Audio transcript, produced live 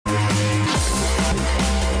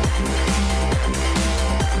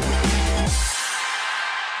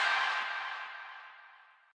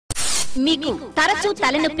మీకు తరచూ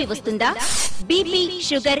తలనొప్పి వస్తుందా? బీపీ,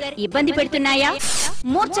 షుగర్ ఇబ్బంది పెడుతున్నాయా?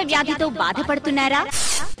 మూర్ఛ వ్యాధితో బాధపడుతున్నారా?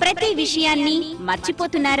 ప్రతి విషయాన్ని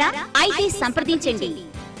మర్చిపోతున్నారా? అయితే సంప్రదించండి.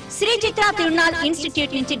 శ్రీ చిత్ర తిరునాల్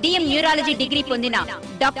ఇన్స్టిట్యూట్ నుంచి డిఎం న్యూరాలజీ డిగ్రీ పొందిన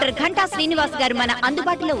డాక్టర్ ఘంటా శ్రీనివాస్ గారు మన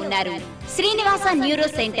అందుబాటులో ఉన్నారు. శ్రీనివాస న్యూరో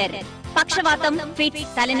సెంటర్ పక్షవాతం, ఫిట్స్,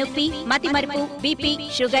 తలనొప్పి, మతిమరుపు, బీపీ,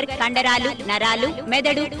 షుగర్, కండరాలు, నరాలు,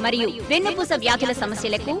 మెదడు మరియు వెన్నుపూస వ్యాధుల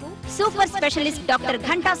సమస్యలకు సూపర్ స్పెషలిస్ట్ డాక్టర్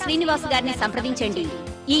ఘంటా శ్రీనివాస్ గారిని సంప్రదించండి.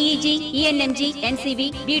 EEG, ENMG, NCV,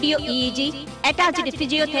 video EEG, attached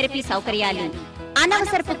physiotherapy సౌకర్యాలు.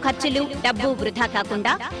 అనవసరపు ఖర్చులు, డబ్బు వృధా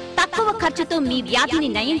కాకుండా తక్కువ ఖర్చుతో మీ వ్యాధిని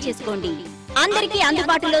నయం చేసుకోండి. అందరికీ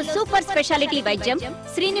అందుబాటులో సూపర్ స్పెషాలిటీ వైద్యం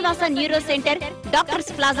Srinivasa neuro centre,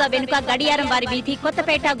 doctors plaza వెనుక గడియారం వారి వీధి,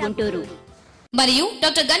 కొత్తపేట, గుంటూరు. మరియు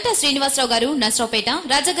డాక్టర్ ఘంటా శ్రీనివాసరావు గారు నర్సరావుపేట,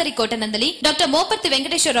 రాజగారి కోటనందలి, డాక్టర్ మోపర్తి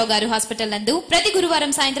వెంకటేశ్వరరావు గారు హాస్పిటల్ నందు ప్రతి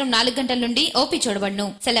గురువారం సాయంత్రం 4 గంటల నుండి ఓపీ చూడబడును.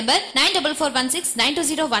 Cell number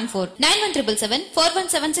 9441692014,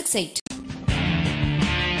 9177741768.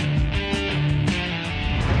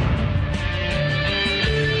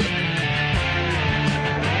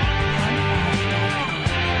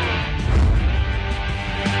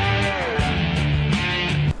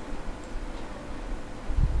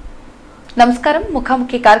 నమస్కారం,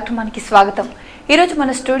 ముఖాముఖి కార్యక్రమానికి స్వాగతం. ఈరోజు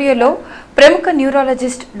మన స్టూడియోలో ప్రముఖ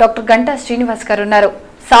న్యూరాలజిస్ట్ డాక్టర్ ఘంటా శ్రీనివాస్ గారు ఉన్నారు.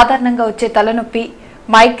 సాధారణంగా వచ్చే తలనొప్పి,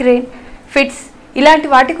 మైగ్రేన్, ఫిట్స్ ఇలాంటి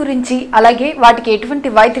వాటి గురించి, అలాగే వాటికి ఎటువంటి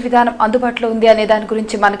వైద్య విధానం అందుబాటులో ఉంది అనే దాని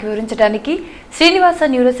గురించి మనకు వివరించడానికి శ్రీనివాస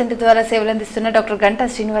న్యూరో సెంటర్ ద్వారా సేవలు అందిస్తున్న డాక్టర్ ఘంటా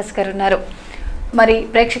శ్రీనివాస్ గారు ఉన్నారు. మరి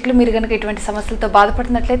ప్రేక్షకులు మీరు కనుక ఇటువంటి సమస్యలతో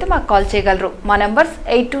బాధపడుతున్నట్లయితే మాకు కాల్ చేయగలరు. మా నంబర్స్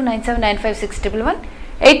 8297956111,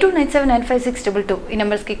 82979562. ఈ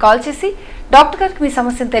నెంబర్స్కి కాల్ చేసి డాక్టర్ గారికి మీ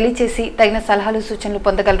సమస్యను తెలియచేసి తగిన సలహాలు, సూచనలు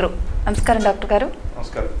పొందగలరు. నమస్కారం డాక్టర్ గారు.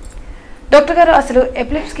 నమస్కారం డాక్టర్ గారు, అసలు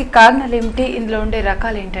ఎపిలెప్సీకి కారణాలు ఏమిటి? ఇందులో ఉండే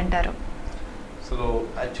రకాలు ఏంటంటారు? అసలు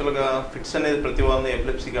యాక్చువల్గా ఫిట్స్ అనేది ప్రతి వాళ్ళని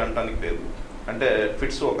ఎపిలెప్సీగా అనడానికి లేదు. అంటే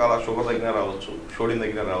ఫిట్స్ ఒకవేళ షుగర్ దగ్గర రావచ్చు, షోడిన్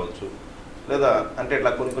దగ్గర రావచ్చు, లేదా అంటే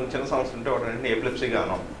ఇట్లా కొన్ని చిన్న సమస్యలు ఉంటే వాటిని ఎపిలెప్సీగా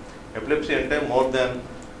అన్నాం. ఎపిలెప్సీ అంటే మోర్ దాన్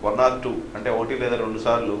 1 or 2, అంటే 1 లేదా 2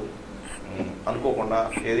 సార్లు అనుకోకుండా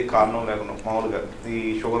ఏది కారణం లేకుండా మామూలుగా ఈ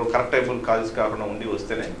షుగర్ కరెక్టైబుల్ కాజెస్ కాకుండా ఉండి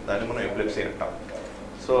వస్తేనే దాన్ని మనం ఎపిలెప్సీ అంటాం.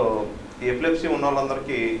 సో ఈ ఎపిలెప్సీ ఉన్న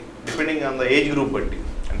వాళ్ళందరికీ depending on the age group బట్టి,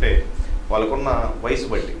 అంటే వాళ్ళకున్న వయసు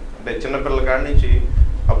బట్టి, అంటే చిన్నపిల్లల కాడి నుంచి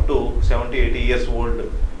up to 70-80 years old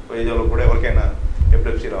age వాళ్ళకి కూడా ఎవరికైనా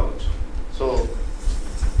ఎపిలెప్సీ రావచ్చు. సో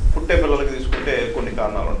పుట్టే పిల్లలకి తీసుకుంటే కొన్ని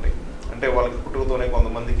కారణాలు ఉంటాయి. అంటే వాళ్ళకి పుట్టుకతోనే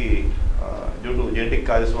కొంతమందికి డ్యూ టు జెనెటిక్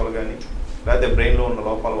కాజెస్ వల్ల కానీ, లేకపోతే బ్రెయిన్లో ఉన్న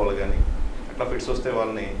లోపాల వల్ల కానీ అట్లా ఫిట్స్ వస్తే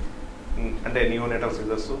వాళ్ళని అంటే neonatal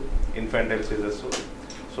scissors, infantile scissors,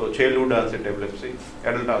 so childhood onset epilepsy,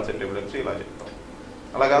 adult onset epilepsy ఇలా చెప్తాం.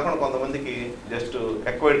 అలా కాకుండా కొంతమందికి జస్ట్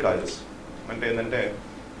ఎక్వైర్డ్ కాజెస్, అంటే ఏంటంటే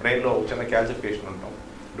బ్రెయిన్లో చిన్న క్యాల్సిఫికేషన్ ఉంటాం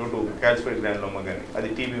డ్యూ టు క్యాల్సిఫైడ్ గ్రాన్యులోమా కానీ, అది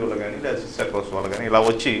టీబీ వల్ల కానీ, లేదా సిస్టర్కోస్ వల్ల కానీ ఇలా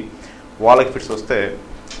వచ్చి వాళ్ళకి ఫిట్స్ వస్తే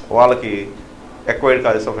వాళ్ళకి ఎక్వైర్డ్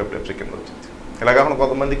కాజెస్ ఆఫ్ ఎపిలెప్సీ కింద వచ్చింది. ఇలా కాకుండా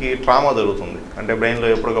కొంతమందికి ట్రామా జరుగుతుంది, అంటే బ్రెయిన్లో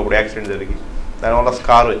ఎప్పటికప్పుడు యాక్సిడెంట్ జరిగి దానివల్ల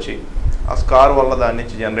స్కార్ వచ్చి ఆ స్కార్ వల్ల దాని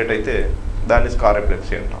నుంచి జనరేట్ అయితే దాన్ని స్కార్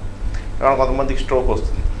ఎపిలెప్సీ అంటాం. ఇలా కొంతమందికి స్ట్రోక్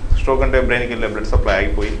వస్తుంది. స్ట్రోక్ అంటే బ్రెయిన్కి వెళ్ళే బ్లడ్ సప్లై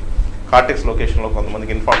ఆగిపోయి కార్టెక్స్ లొకేషన్లో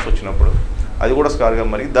కొంతమందికి ఇన్ఫాక్ట్స్ వచ్చినప్పుడు అది కూడా స్కార్గా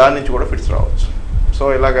మరి దాని నుంచి కూడా ఫిట్స్ రావచ్చు. సో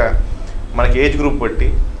ఇలాగా మనకి ఏజ్ గ్రూప్ బట్టి,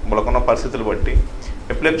 మనకున్న పరిస్థితులు బట్టి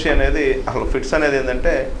ఎపిలెప్సీ అనేది, అసలు ఫిట్స్ అనేది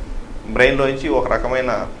ఏంటంటే బ్రెయిన్లో నుంచి ఒక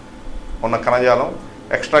రకమైన ఉన్న కణజాలం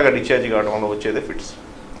ఎక్స్ట్రాగా డిశ్చార్జ్ కావడం వల్ల వచ్చేదే ఫిట్స్.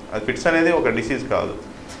 అది ఫిట్స్ అనేది ఒక డిసీజ్ కాదు,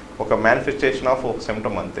 ఒక మేనిఫెస్టేషన్ ఆఫ్ ఒక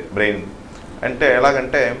సిమ్టమ్ అంతే బ్రెయిన్. అంటే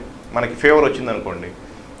ఎలాగంటే మనకి ఫీవర్ వచ్చిందనుకోండి,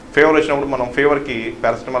 ఫీవర్ వచ్చినప్పుడు మనం ఫీవర్కి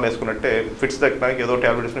పారాసిటమాల్ వేసుకున్నట్టే ఫిట్స్ తగ్గడానికి ఏదో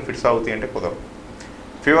ట్యాబ్లెట్ వేసుకుని ఫిట్స్ అవుతాయి అంటే కుదరదు.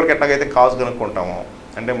 ఫీవర్కి ఎట్లాగైతే కాజ్ కనుక్కుంటామో,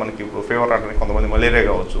 అంటే మనకి ఇప్పుడు ఫీవర్ రావడానికి కొంతమంది మలేరియా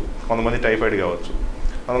కావచ్చు, కొంతమంది టైఫాయిడ్ కావచ్చు,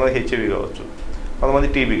 కొంతమంది హెచ్ఐవి కావచ్చు, కొంతమంది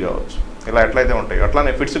టీబీ కావచ్చు, ఇలా ఎట్లయితే ఉంటాయి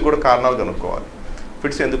అట్లానే ఫిట్స్కి కూడా కారణాలు కనుక్కోవాలి.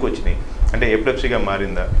 ఫిట్స్ ఎందుకు వచ్చినాయి, అంటే ఎపిలెప్సీగా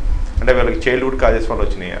మారిందా, అంటే వీళ్ళకి చైల్డ్హుడ్ కాజెస్ వల్ల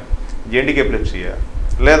వచ్చినాయా, జెనెటిక్ ఎపిలెప్సీయా,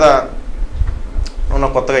 లేదా ఉన్న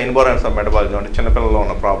కొత్తగా ఇన్బోరెన్స్ ఆఫ్ మెటబాలిజం అంటే చిన్నపిల్లల్లో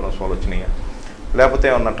ఉన్న ప్రాబ్లమ్స్ వల్ల వచ్చినాయా, లేకపోతే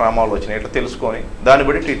ఏమన్నా ట్రామాలు వచ్చినాయి, ఇట్లా తెలుసుకొని దాన్ని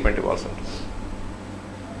బట్టి ట్రీట్మెంట్ ఇవ్వాల్సి ఉంటుంది.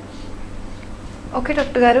 ఓకే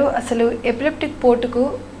డాక్టర్ గారు, అసలు ఎపిలెప్టిక్ పోటుకు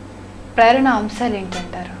ప్రేరణ అంశాలు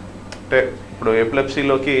ఏంటంటారు? అంటే ఇప్పుడు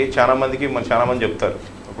ఎపిలెప్సీలోకి చాలామంది చెప్తారు.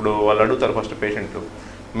 ఇప్పుడు వాళ్ళు అడుగుతారు ఫస్ట్ పేషెంట్లు,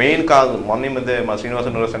 మెయిన్ కాదు. మొన్న మధ్య మా శ్రీనివాస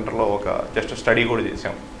న్యూరో సెంటర్లో ఒక జస్ట్ స్టడీ కూడా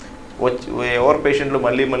చేసాం. ఎవరు పేషెంట్లు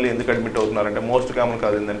మళ్ళీ ఎందుకు అడ్మిట్ అవుతున్నారంటే మోస్ట్ కామన్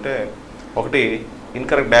కాదు ఏంటంటే, ఒకటి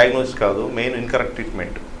ఇన్కరెక్ట్ డయాగ్నోసిస్ కాదు, మెయిన్ ఇన్కరెక్ట్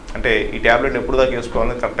ట్రీట్మెంట్. అంటే ఈ ట్యాబ్లెట్ ఎప్పుడు దాకా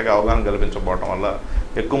వేసుకోవాలని కరెక్ట్గా అవగాహన కల్పించకపోవడం వల్ల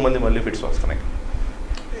ఎక్కువ మంది మళ్ళీ ఫిట్స్ వస్తున్నాయి.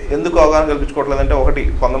 ఎందుకు అవగాహన కల్పించుకోవట్లేదంటే, ఒకటి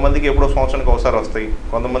కొంతమందికి ఎప్పుడో సంవత్సరానికి ఒకసారి వస్తాయి,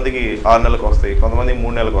 కొంతమందికి 6 నెలలకు వస్తాయి, కొంతమంది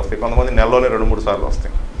 3 నెలలకు వస్తాయి, కొంతమంది నెలలోనే 2-3 సార్లు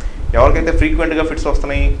వస్తాయి. ఎవరికైతే ఫ్రీక్వెంట్గా ఫిట్స్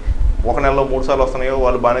వస్తున్నాయి, ఒక నెలలో 3 సార్లు వస్తున్నాయో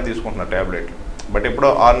వాళ్ళు బాగానే తీసుకుంటున్నారు ట్యాబ్లెట్లు. బట్ ఎప్పుడో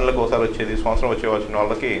 6 నెలలకు ఒకసారి వచ్చేది, సంవత్సరం వచ్చేవచ్చిన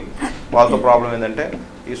వాళ్ళకి వాళ్ళతో ప్రాబ్లం ఏంటంటే,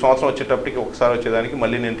 ఈ సంవత్సరం వచ్చేటప్పటికి ఒకసారి వచ్చేదానికి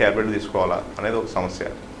మళ్ళీ నేను ట్యాబ్లెట్ తీసుకోవాలా అనేది ఒక సమస్య.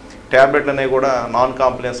 ట్యాబ్లెట్లు అనేవి కూడా నాన్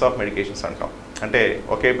కాంప్లియన్స్ ఆఫ్ మెడికేషన్స్ అంటాం. అంటే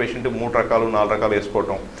ఒకే పేషెంట్ 3 రకాలు 4 రకాలు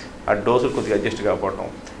వేసుకోవటం, ఆ డోసులు కొద్దిగా అడ్జస్ట్ కాకపోవటం.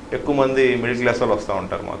 ఎక్కువ మంది మిడిల్ క్లాస్ వాళ్ళు వస్తూ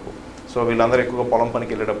ఉంటారు మాకు. సో వీళ్ళందరూ ఎక్కువగా పొలం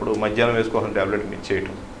పనికి వెళ్ళేటప్పుడు మధ్యాహ్నం వేసుకోవాల్సిన ట్యాబ్లెట్ మిస్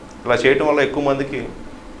చేయటం. ఇలా చేయటం వల్ల ఎక్కువ మందికి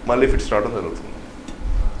మళ్ళీ ఫిట్స్ రావడం జరుగుతుంది.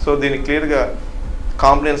 సో దీనికి క్లియర్గా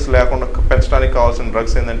కాంప్లియన్స్ లేకుండా పెంచడానికి కావాల్సిన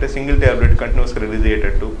డ్రగ్స్ ఏంటంటే, సింగిల్ ట్యాబ్లెట్ కంటిన్యూస్గా రిలీజ్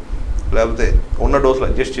అయ్యేటట్టు, లేకపోతే ఉన్న డోసులు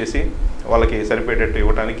అడ్జస్ట్ చేసి వాళ్ళకి సరిపోయేటట్టు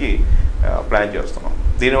ఇవ్వడానికి ప్లాన్ చేస్తున్నాం.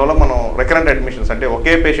 దీనివల్ల మనం రికరెంట్ అడ్మిషన్స్, అంటే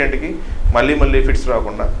ఒకే పేషెంట్కి మళ్ళీ ఫిట్స్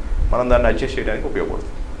రాకుండా మనం దాన్ని అడ్జస్ట్ చేయడానికి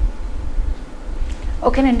ఉపయోగపడుతుంది.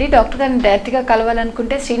 ఓకేనండి, డాక్టర్ గారిని డైరెక్ట్గా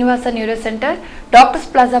కలవాలనుకుంటే Srinivasa neuro centre, doctors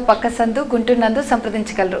plaza పక్క సందు, గుంటూరు నందు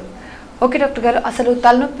సంప్రదించగలరు. ఓకే డాక్టర్ గారు, అసలు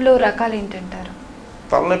తలనొప్పిలో రకాలు ఏంటంటారు?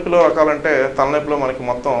 తలనొప్పిలో రకాలంటే, తలనొప్పిలో మనకి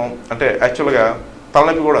మొత్తం అంటే యాక్చువల్గా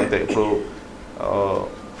తలనొప్పి కూడా అంతే. ఇప్పుడు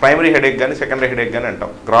ప్రైమరీ హెడేక్ కానీ సెకండరీ హెడేక్ కానీ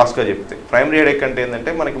అంటాం గ్రాస్గా చెప్తే. ప్రైమరీ హెడేక్ అంటే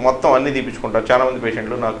ఏంటంటే మనకి మొత్తం అన్నీ తీపించుకుంటారు. చాలామంది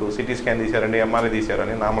పేషెంట్లు నాకు సిటీ స్కాన్ తీశారండి, ఎంఆర్ఐ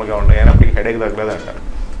తీశారని నార్మల్గా ఉన్నాయి, అయినప్పటికీ హెడేక్ తగ్గలేదు అంటారు.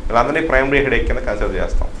 వీళ్ళందరినీ ప్రైమరీ హెడేక్ కింద కన్సిడర్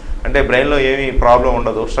చేస్తాం. అంటే బ్రెయిన్లో ఏమీ ప్రాబ్లం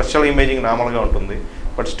ఉండదు, స్ట్రక్చరల్ ఇమేజింగ్ నార్మల్గా ఉంటుంది,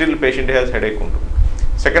 but still patient has headache ఉంటుంది.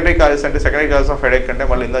 సెకండరీ కాజెస్ అంటే, సెకండరీ కాజెస్ ఆఫ్ హెడేక్ అంటే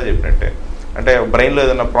మళ్ళీ ఇందా చెప్పినట్టే, అంటే బ్రెయిన్లో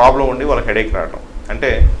ఏదైనా ప్రాబ్లం ఉండి వాళ్ళకి హెడేక్ రావటం. అంటే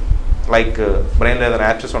లైక్ బ్రెయిన్లో ఏదైనా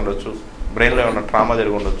యాక్సెస్ ఉండొచ్చు, బ్రెయిన్లో ఏమైనా ట్రామా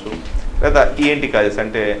జరిగి ఉండొచ్చు, లేదా ఈఎన్టీ కాజెస్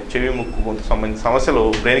అంటే చెవి ముక్కు కొంత సంబంధించిన సమస్యలు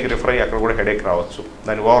బ్రెయిన్కి రిఫర్ అయ్యి అక్కడ కూడా హెడేక్ రావచ్చు.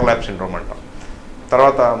 దాన్ని ఓవర్లాప్ సిండ్రోమ్ అంటాం.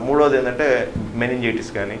 తర్వాత మూడోది ఏంటంటే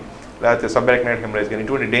మెనింజైటిస్ కానీ లేకపోతే సబ్ఆక్నైడ్ హెమరేజ్ కానీ,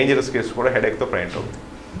 ఇటువంటి డేంజరస్ కేసు కూడా హెడేక్తో ప్రెజెంట్ అవుతుంది.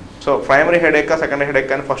 So primary headache secondary headache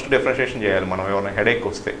కానీ ఫస్ట్ డిఫరెన్షియేషన్ చేయాలి మనం ఎవరైనా హెడేక్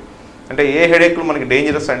వస్తే. అంటే ఏ హెడేక్లు మనకి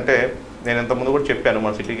డేంజరస్ అంటే, నేను ఇంతకుముందు కూడా చెప్పాను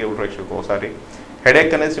మన సిటీ కేబుల్ ప్రేక్షకులకు ఒకసారి,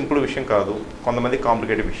 హెడేక్ అనేది సింపుల్ విషయం కాదు, కొంతమంది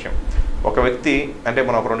కాంప్లికేటెడ్ విషయం. ఒక వ్యక్తి అంటే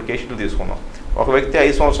మనం ఒక 2 కేసులు తీసుకున్నాం. ఒక వ్యక్తి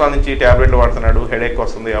 5 సంవత్సరాల నుంచి ట్యాబ్లెట్లు వాడుతున్నాడు, హెడేక్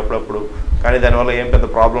వస్తుంది అప్పుడప్పుడు, కానీ దానివల్ల ఏం పెద్ద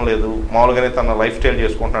ప్రాబ్లం లేదు, మామూలుగానే తన లైఫ్ స్టైల్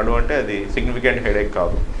చేసుకుంటున్నాడు అంటే అది సిగ్నిఫికెంట్ హెడేక్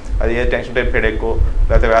కాదు. అది ఏ టెన్షన్ టైప్ హెడేకో,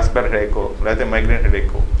 లేకపోతే వాస్కులర్ హెడేకో, లేకపోతే మైగ్రేన్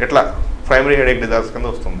హెడేకో, ఇట్లా ప్రైమరీ హెడేక్ డిజార్డర్స్ కింద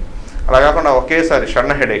వస్తుంది. అలా కాకుండా ఒకేసారి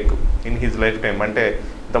sudden headache in his life time, అంటే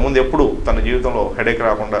ఇంతకుముందు ఎప్పుడు తన జీవితంలో హెడేక్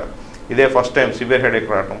రాకుండా ఇదే ఫస్ట్ టైం సివియర్ హెడేక్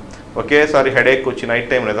రావటం, ఒకేసారి హెడేక్ వచ్చి నైట్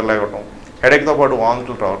టైం నిద్రలేగటం, హెడేక్తో పాటు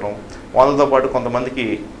వాంతులు రావటం, వాంతులతో పాటు కొంతమందికి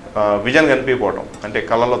విజన్ కనిపించకపోవటం, అంటే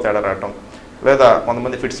కళ్ళల్లో తేడా రావటం, లేదా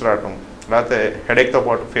కొంతమంది ఫిట్స్ రావటం, లేకపోతే హెడేక్తో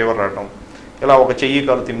పాటు ఫీవర్ రావటం, ఇలా ఒక చెయ్యి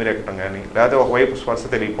కాలు తిమ్మిరెక్కడం కానీ, లేకపోతే ఒకవైపు స్పర్శ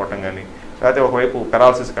తెలియకపోవటం కానీ, లేకపోతే ఒకవైపు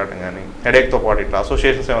పెరాలసిస్ కావటం కానీ, హెడేక్తో పాటు ఇట్లా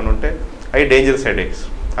అసోసియేషన్స్ ఏమైనా ఉంటే అవి డేంజరస్ హెడేక్స్.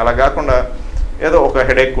 అలా కాకుండా ఏదో ఒక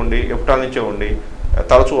హెడేక్ ఉండి ఎప్పటి నుంచో ఉండి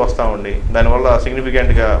తరచూ వస్తూ ఉండి దానివల్ల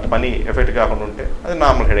సిగ్నిఫికెంట్గా పని ఎఫెక్ట్ కాకుండా ఉంటే అది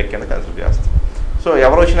నార్మల్ హెడేక్ కింద కన్సిడర్ చేస్తాం. సో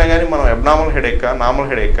ఎవరు వచ్చినా కానీ మనం అబ్నార్మల్ హెడేక్కా నార్మల్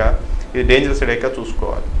హెడేక్కా ఇది డేంజరస్ హెడేక్గా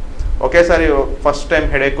చూసుకోవాలి. ఒకేసారి ఫస్ట్ టైం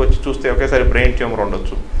హెడేక్ వచ్చి చూస్తే ఒకేసారి బ్రెయిన్ ట్యూమర్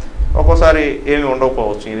ఉండొచ్చు, ఒక్కోసారి ఏమి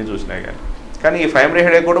ఉండకపోవచ్చు ఇది చూసినా కానీ ఈ ప్రైమరీ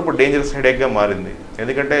హెడేక్ కూడా ఇప్పుడు డేంజరస్ హెడేక్గా మారింది.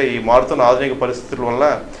 ఎందుకంటే ఈ మారుతున్న ఆధునిక పరిస్థితుల వల్ల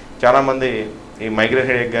చాలామంది ఈ మైగ్రేన్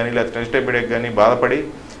హెడేక్ కానీ లేదా టెన్షన్ టైప్ హెడేక్ కానీ బాధపడి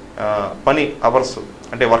పని అవర్స్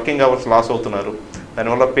అంటే వర్కింగ్ అవర్స్ లాస్ అవుతున్నారు,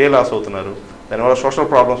 దానివల్ల పే లాస్ అవుతున్నారు, దానివల్ల సోషల్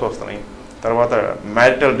ప్రాబ్లమ్స్ వస్తున్నాయి, తర్వాత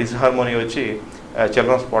మ్యారిటల్ డిస్హార్మోనీ వచ్చి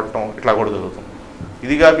చిల్డ్రన్స్ పడటం ఇట్లా కూడా జరుగుతుంది.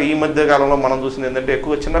 ఇదిగాక ఈ మధ్య కాలంలో మనం చూసింది ఏంటంటే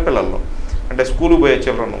ఎక్కువ చిన్నపిల్లల్లో అంటే స్కూల్కి పోయే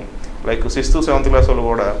children like 6th, 7th class వాళ్ళు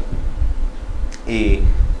కూడా ఈ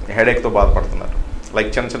హెడేక్తో బాధపడుతున్నారు. లైక్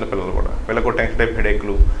చిన్న పిల్లలు కూడా వీళ్ళకు టెన్షన్ టైప్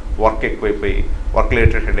హెడేక్లు, వర్క్ ఎక్కువైపోయి వర్క్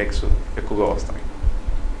రిలేటెడ్ హెడేక్స్ ఎక్కువగా వస్తాయి.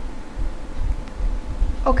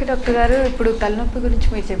 ఓకే డాక్టర్ గారు, ఇప్పుడు తలనొప్పి గురించి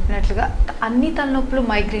మీరు చెప్పినట్లుగా అన్ని తలనొప్పులు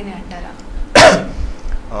మైగ్రేనే అంటారా?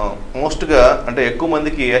 మోస్ట్గా అంటే ఎక్కువ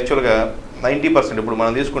మందికి యాక్చువల్గా 90% ఇప్పుడు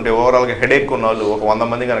మనం తీసుకుంటే ఓవరాల్గా హెడేక్ ఉన్న వాళ్ళు ఒక 100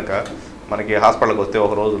 మంది కనుక మనకి హాస్పిటల్కి వస్తే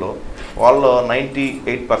ఒక రోజులో వాళ్ళలో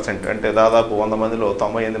 98% అంటే దాదాపు 100 మందిలో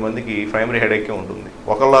 98 మందికి ప్రైమరీ హెడేకే ఉంటుంది.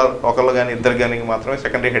 ఒకళ్ళు కానీ ఇద్దరు కానీ మాత్రమే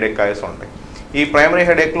సెకండరీ హెడేక్ కాయస్ ఉంటాయి. ఈ primary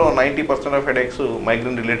హెడేక్లో 90% of headaches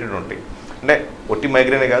migraine related ఉంటాయి. అంటే ఒట్టి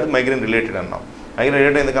మైగ్రేనే కాదు, మైగ్రేన్ రిలేటెడ్ అన్నాం. మైగ్రేన్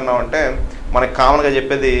రిలేటెడ్ ఎందుకన్నామంటే మనకి కామన్గా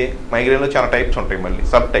చెప్పేది మైగ్రేన్లో చాలా టైప్స్ ఉంటాయి, మళ్ళీ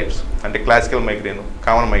సబ్ టైప్స్ అంటే classical migraine,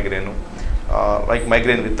 common migraine, like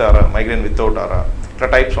migraine with aura, migraine without ఆరా, ఇట్లా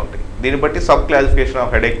టైప్స్ ఉంటాయి. దీన్ని బట్టి సబ్ క్లాసిఫికేషన్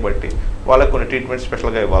ఆఫ్ హెడేక్ బట్టి వాళ్ళకి కొన్ని ట్రీట్మెంట్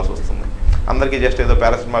స్పెషల్గా ఇవ్వాల్సి వస్తుంది. అందరికీ జస్ట్ ఏదో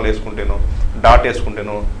పారాసిటమాల్ వేసుకుంటేనో డాట్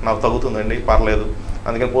వేసుకుంటేనో నాకు తగ్గుతుందండి పర్లేదు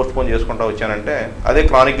అందుకని పోస్ట్ పోన్ చేసుకుంటూ వచ్చానంటే అదే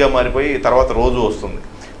క్రానిక్గా మారిపోయి తర్వాత రోజు వస్తుంది.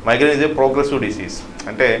 Migraine is a progressive disease,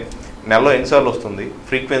 అంటే నెలలో ఎన్నిసార్లు వస్తుంది,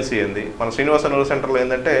 ఫ్రీక్వెన్సీ ఏంది. మన శ్రీనివాస న్యూరో సెంటర్లో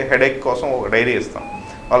ఏంటంటే హెడేక్ కోసం ఒక డైరీ ఇస్తాం.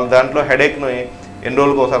 వాళ్ళ దాంట్లో హెడేక్ని ఎన్ని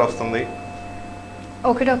రోజులకు ఒకసారి వస్తుంది.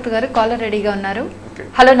 ఓకే డాక్టర్ గారు, కాలర్ రెడీగా ఉన్నారు. ఓకే.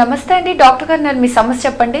 హలో నమస్తే అండి డాక్టర్ గారు, నేను మీ సమస్య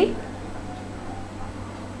చెప్పండి.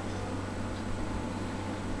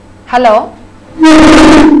 హలో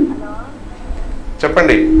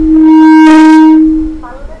చెప్పండి.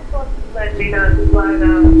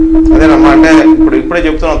 అదేనమ్మా, అంటే ఇప్పుడే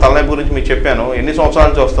చెప్తున్నాను తలనొప్పి గురించి మీకు చెప్పాను. ఎన్ని సంవత్సరాల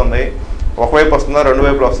నుంచి వస్తుంది? ఒకవైపు వస్తుందా, రెండు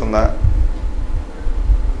వైపులు వస్తుందా?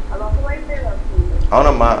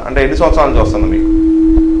 అవునమ్మా, అంటే ఎన్ని సంవత్సరాల నుంచి వస్తుంది మీకు?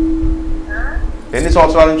 ఎన్ని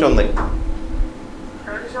సంవత్సరాల నుంచి ఉంది?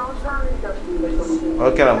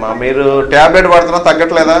 ఓకేనమ్మా, మీరు ట్యాబ్లెట్ వాడుతున్నా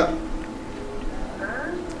తగ్గట్లేదా?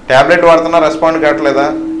 ట్యాబ్లెట్ వాడుతున్నా రెస్పాండ్ కావట్లేదా?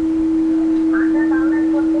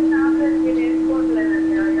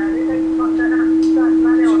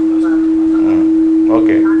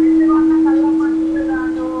 ఓకే.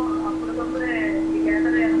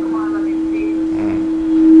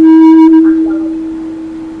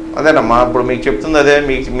 అదేనమ్మా, ఇప్పుడు మీకు చెప్తుంది అదే.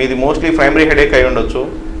 మీది మోస్ట్లీ ప్రైమరీ హెడేక్ అయి ఉండొచ్చు.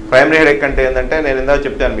 ప్రైమరీ హెడేక్ అంటే ఏంటంటే నేను ఇందాక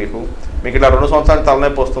చెప్తాను మీకు ఇట్లా 2 సంవత్సరాలు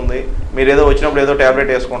తలనొప్పి వస్తుంది, మీరు ఏదో వచ్చినప్పుడు ఏదో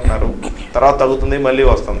ట్యాబ్లెట్ వేసుకుంటున్నారు, తర్వాత తగ్గుతుంది, మళ్ళీ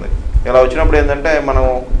వస్తుంది. ఇలా వచ్చినప్పుడు ఏంటంటే మనం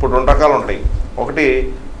ఇప్పుడు 2 రకాలు ఉంటాయి. ఒకటి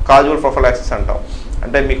కాజువల్ ప్రొఫైలాక్సిస్ అంటాం,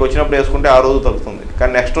 అంటే మీకు వచ్చినప్పుడు వేసుకుంటే ఆ రోజు తగ్గుతుంది,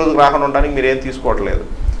 కానీ నెక్స్ట్ రోజు రాకుండా ఉండడానికి మీరు ఏం తీసుకోవట్లేదు.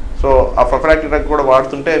 సో ఆ ప్రొఫైలాక్టిక్ డ్రగ్ కూడా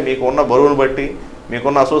వాడుతుంటే మీకు ఉన్న బరువును బట్టి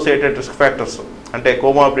మీకున్న అసోసియేటెడ్ రిస్క్ ఫ్యాక్టర్స్, అంటే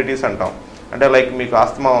కోమార్బిడిటీస్ అంటాం. అంటే లైక్ మీకు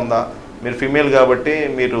ఆస్తమా ఉందా, మీరు ఫిమేల్ కాబట్టి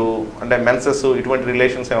మీరు అంటే మెన్సెస్ ఇటువంటి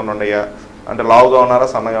రిలేషన్స్ ఏమైనా ఉన్నాయా, అంటే లావుగా ఉన్నారా,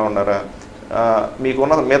 సన్నగా ఉన్నారా,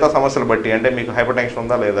 మీకున్న మిగతా సమస్యలు బట్టి, అంటే మీకు హైపర్ టెన్షన్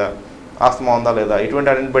ఉందా లేదా, ఆస్తమా ఉందా లేదా,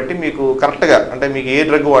 ఇటువంటి అన్నింటిని బట్టి మీకు కరెక్ట్గా అంటే మీకు ఏ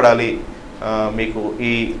డ్రగ్ వాడాలి, మీకు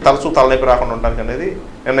ఈ తరచూ తలనొప్పి రాకుండా ఉండడానికి అనేది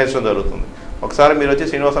నిర్ణయించడం జరుగుతుంది. ఒకసారి మీరు వచ్చి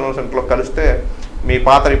శ్రీనివాస సెంటర్లో కలిస్తే మీ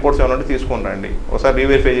పాత రిపోర్ట్స్ ఏమైనా ఉంటే తీసుకుని రండి, ఒకసారి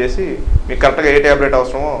రీవెరిఫై చేసి మీకు కరెక్ట్గా ఏ ట్యాబ్లెట్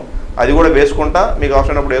అవసరమో అది కూడా వేసుకుంటా, మీకు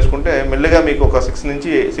అవసరమైనప్పుడు వేసుకుంటే మెల్లిగా మీకు ఒక 6 months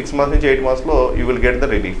నుంచి 8 monthsలో you will get the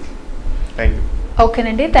relief. Thank you.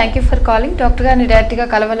 ఓకేనండి, thank you for calling. Doctor గారిని డైరెక్ట్గా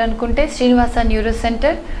కలవాలనుకుంటే Srinivasa neuro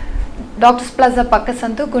centre, doctors plaza పక్క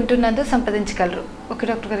సంతు, గుంటూరు నందు సంప్రదించగలరు. ఓకే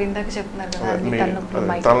డాక్టర్ గారు, ఇందాక చెప్తున్నారు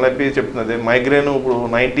కదా తలనొప్పి చెప్తున్నది. మైగ్రేన్ ఇప్పుడు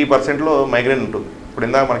 90%లో మైగ్రేన్ ఉంటుంది. ఇప్పుడు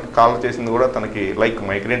ఇందాక మనకి కాల్ చేసింది కూడా తనకి లైక్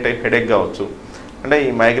మైగ్రేన్ టైప్ హెడేక్ కావచ్చు. అంటే ఈ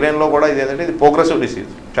మైగ్రేన్లో కూడా ఇది ఏంటంటే ఇది ప్రోగ్రెసివ్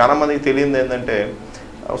డిసీజ్. చాలామందికి తెలియదు ఏంటంటే,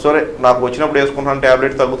 సరే నాకు వచ్చినప్పుడు వేసుకుంటాను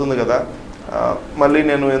ట్యాబ్లెట్ తగ్గుతుంది కదా, మళ్ళీ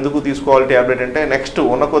నేను ఎందుకు తీసుకోవాలి ట్యాబ్లెట్ అంటే నెక్స్ట్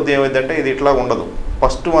ఉన్న కొద్ది ఏమైందంటే ఇది ఇట్లా ఉండదు.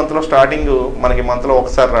 ఫస్ట్ మంత్లో స్టార్టింగ్ మనకి మంత్లో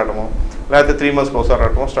ఒకసారి రావడము, లేకపోతే 3 monthsకి ఒకసారి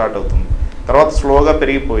రావడము స్టార్ట్ అవుతుంది. తర్వాత స్లోగా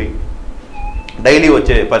పెరిగిపోయి డైలీ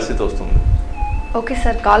వచ్చే పరిస్థితి వస్తుంది. ఓకే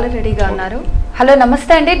సార్, కాలర్ రెడీగా ఉన్నారు. హలో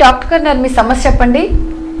నమస్తే అండి డాక్టర్ గారు, మీ సమస్య చెప్పండి.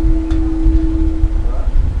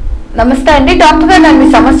 నమస్తే అండి డాక్టర్ గారు, మీ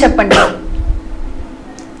సమస్య చెప్పండి.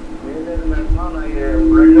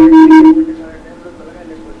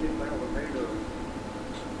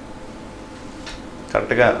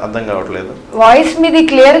 కరెక్ట్గా అర్థం కావట్లేదు. వాయిస్ మీది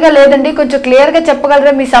క్లియర్గా లేదండి, కొంచెం క్లియర్గా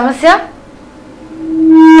చెప్పగలరా మీ సమస్య?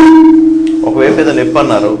 ఒకవైపు ఏదో నొప్పి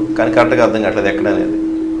అన్నారు, కానీ కరెక్ట్గా అర్థం కావట్లేదు ఎక్కడ అనేది.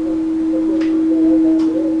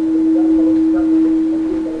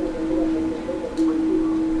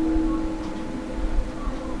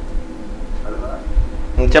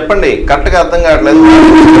 చెప్పండి, కరెక్ట్గా అర్థం కావట్లేదు.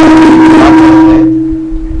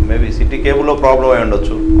 మేబీ సిటీ కేబుల్లో ప్రాబ్లం అయి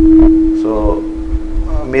ఉండొచ్చు. సో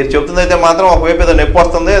మీరు చెప్తుంది అయితే మాత్రం ఒకవైపు ఏదో నొప్పి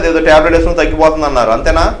వస్తుంది, అదేదో ట్యాబ్లెట్ వేసుకుని తగ్గిపోతుంది అన్నారు,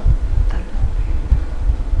 అంతేనా?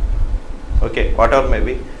 Okay, what ever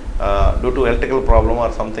maybe due to electrical problem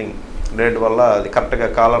or something rate వల్ల అది కరెక్ట్గా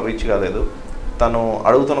కాలర్ రీచ్ కాలేదు. తను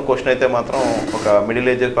అడుగుతున్న క్వశ్చన్ అయితే మాత్రం ఒక మిడిల్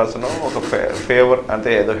ఏజ్డ్ పర్సన్ ఒక ఫేవర్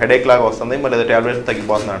అంటే ఏదో హెడేక్ లాగా వస్తుంది, మళ్ళీ ఏదో ట్యాబ్లెట్స్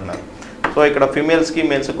తగ్గిపోతుంది అంటున్నారు. సో ఇక్కడ ఫీమేల్స్కి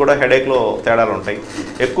మేల్స్కి కూడా హెడేక్లో తేడాలు ఉంటాయి.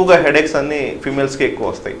 ఎక్కువగా హెడేక్స్ అన్నీ ఫీమేల్స్కి ఎక్కువ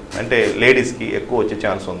వస్తాయి, అంటే లేడీస్కి ఎక్కువ వచ్చే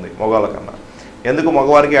ఛాన్స్ ఉంది మగవాళ్ళ కన్నా. ఎందుకు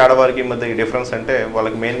మగవారికి ఆడవారికి మధ్య ఈ డిఫరెన్స్ అంటే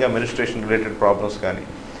వాళ్ళకి మెయిన్గా మెనిస్ట్రేషన్ రిలేటెడ్ ప్రాబ్లమ్స్ కానీ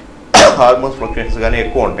హార్మోన్స్ ఫ్లక్చుయేషన్స్ కానీ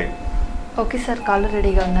ఎక్కువ ఉంటాయి. ఓకే సార్, కాలర్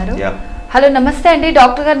రెడీగా ఉన్నారు. హలో నమస్తే అండి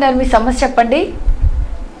డాక్టర్ గారు, మీ సమస్య చెప్పండి.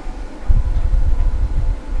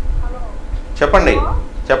 చెప్పండి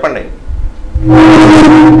చెప్పండి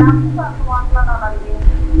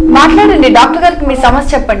మాట్లాడండి డాక్టర్ గారికి మీ సమస్య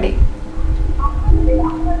చెప్పండి.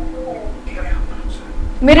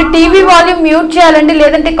 మీరు టీవీ వాల్యూమ్ మ్యూట్ చేయాలండి,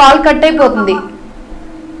 లేదంటే కాల్ కట్ అయిపోతుంది.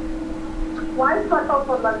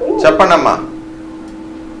 చెప్పండి అమ్మా,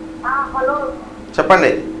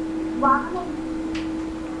 చెప్పండి.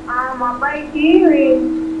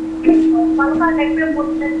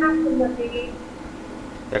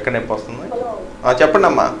 ఎక్కడ నొప్పి వస్తుంది? చెప్పండి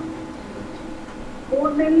అమ్మా.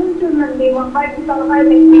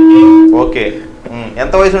 ఓకే,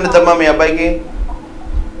 ఎంత వయసు ఉంటుందమ్మా మీ అబ్బాయికి?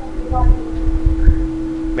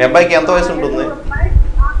 మీ అబ్బాయికి ఎంత వయసు ఉంటుంది?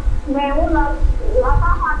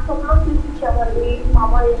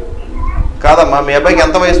 కాదమ్మా, మీ అబ్బాయికి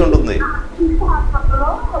ఎంత వయసు ఉంటుంది?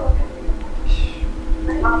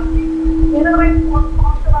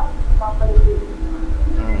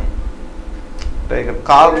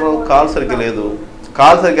 కాల్ సరిగ్గా లేదు,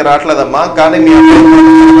 కాల్ సరిగ్గా రావట్లేదమ్మా. కానీ మీ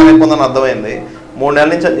అబ్బాయి పొందని అర్థమైంది. 3 నెలల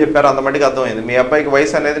నుంచి అని చెప్పారు, అంత మట్టికి అర్థమైంది. మీ అబ్బాయికి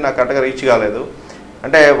వయసు అనేది నాకు కరెక్ట్గా రీచ్ కాలేదు.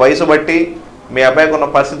 అంటే వయసు బట్టి, మీ అబ్బాయికి ఉన్న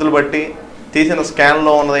పరిస్థితులు బట్టి, తీసిన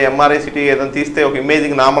స్కాన్లో ఉన్నది ఎంఆర్ఐ సిటీ ఏదైనా తీస్తే ఒక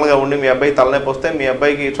ఇమేజింగ్ నార్మల్గా ఉండి మీ అబ్బాయి తలనొప్పి వస్తే, మీ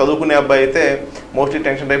అబ్బాయికి చదువుకునే అబ్బాయి అయితే మోస్ట్లీ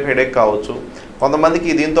టెన్షన్ టైప్ హెడేక్ కావచ్చు. కొంతమందికి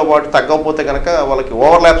దీంతో పాటు తగ్గకపోతే కనుక వాళ్ళకి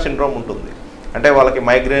ఓవర్లాప్ సిండ్రోమ్ ఉంటుంది. అంటే వాళ్ళకి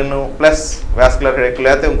మైగ్రేన్ ప్లస్ వాస్కులర్ హెడేక్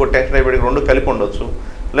లేకపోతే ఇంకో టెన్షన్ టైప్ హెడేక్ 2 కలిపి ఉండొచ్చు.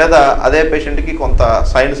 లేదా అదే పేషెంట్కి కొంత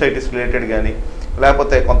సైనసైటిస్ రిలేటెడ్ కానీ,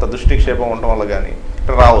 లేకపోతే కొంత దృష్టి క్షేపం ఉండటం వల్ల కానీ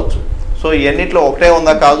ఇట్లా రావచ్చు. సో ఇవన్నిట్లో ఒకటే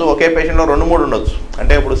ఉందా కాదు, ఒకే పేషెంట్లో 2-3 ఉండొచ్చు.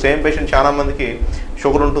 అంటే ఇప్పుడు సేమ్ పేషెంట్ చాలా మందికి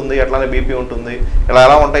షుగర్ ఉంటుంది, అట్లానే బీపీ ఉంటుంది, ఇలా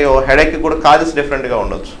ఎలా ఉంటాయో హెడేక్కి కూడా కాజెస్ డిఫరెంట్గా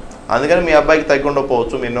ఉండొచ్చు. అందుకని మీ అబ్బాయికి తగ్గి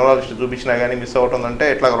ఉండకపోవచ్చు. మీరు న్యూరాలజిస్ట్ చూపించినా కానీ మిస్ అవుతుందంటే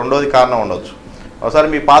ఇట్లా 2వది కారణం ఉండొచ్చు. ఒకసారి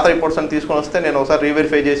మీ పాత రిపోర్ట్స్ అని తీసుకొని వస్తే నేను ఒకసారి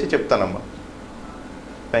రీవెరిఫై చేసి చెప్తానమ్మా.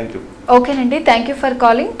 Thank you. ఓకేనండి, thank you for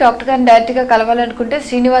calling. Doctor గారిని డైరెక్ట్గా కలవాలనుకుంటే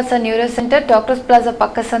Srinivasa neuro centre, doctors plaza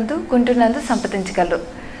పక్క సందు, గుంటూరు నందు సంప్రదించగలరు.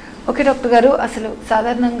 ఓకే డాక్టర్ గారు, అసలు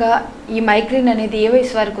సాధారణంగా ఈ మైగ్రేన్ అనేది ఏ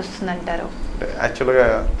వయసు వరకు వస్తుందంటారు? యాక్చువల్గా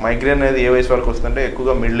మైగ్రేన్ అనేది ఏ వయసు వరకు వస్తుందంటే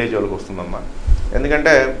ఎక్కువగా మిడిల్ ఏజ్ వరకు వస్తుందమ్మా.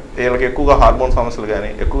 ఎందుకంటే వీళ్ళకి ఎక్కువగా హార్మోన్ సమస్యలు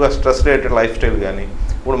కానీ, ఎక్కువగా స్ట్రెస్ రిలేటెడ్ లైఫ్ స్టైల్ కానీ,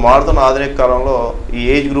 ఇప్పుడు మారుతున్న ఆధునిక కాలంలో ఈ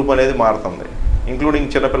ఏజ్ గ్రూప్ అనేది మారుతుంది.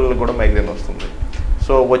 ఇంక్లూడింగ్ చిన్నపిల్లలకు కూడా మైగ్రేన్ వస్తుంది.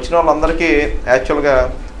 సో వచ్చిన వాళ్ళందరికీ యాక్చువల్గా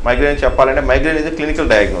మైగ్రేన్ చెప్పాలంటే మైగ్రేన్ ఇది క్లినికల్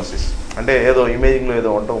డయాగ్నోసిస్. అంటే ఏదో ఇమేజింగ్లో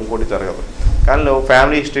ఏదో ఉంటాం, ఇంకోటి జరగదు. కానీ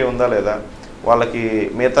ఫ్యామిలీ హిస్టరీ ఉందా లేదా, వాళ్ళకి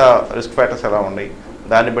మిగతా రిస్క్ ఫ్యాక్టర్స్ ఎలా ఉన్నాయి,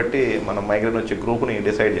 దాన్ని బట్టి మనం మైగ్రేన్ వచ్చే గ్రూప్ని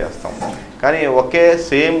డిసైడ్ చేస్తాం. కానీ ఒకే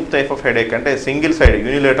సేమ్ టైప్ ఆఫ్ హెడేక్ అంటే సింగిల్ సైడ్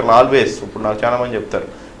యూనిలేటరల్ ఆల్వేస్, ఇప్పుడు నాకు చాలామంది చెప్తారు,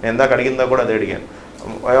 నేను ఇందాక అడిగిందా కూడా అదే అడిగాను,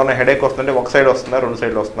 ఏమైనా హెడేక్ వస్తుందంటే ఒక సైడ్ వస్తుందా 2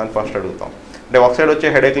 సైడ్లు వస్తుందా అని ఫస్ట్ అడుగుతాం. అంటే ఒక సైడ్ వచ్చే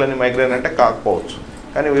హెడేక్లని మైగ్రేన్ అంటే కాకపోవచ్చు.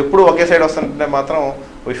 కానీ ఎప్పుడు ఒకే సైడ్ వస్తుంటే మాత్రం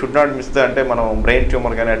we should not miss the, అంటే మనం బ్రెయిన్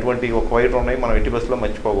ట్యూమర్ కానీ అటువంటి ఒక వైట్ ఉన్నాయి, మనం ఎట్టి బస్సులో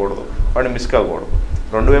మర్చిపోకూడదు, వాడిని మిస్ కాకూడదు.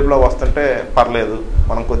 2 వైపులో వస్తుంటే పర్లేదు,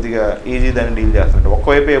 మనం కొద్దిగా ఈజీ దాన్ని డీల్ చేస్తుంటే.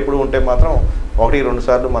 ఒక్కవైపు ఎప్పుడు ఉంటే మాత్రం 1-2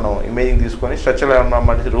 సార్లు మనం ఇమేజింగ్ తీసుకొని స్ట్రక్చర్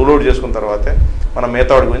ఏమన్నా రూల్ అవుట్ చేసుకున్న తర్వాతే మనం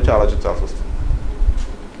మిగతా వాడి గురించి ఆలోచించాల్సి వస్తుంది.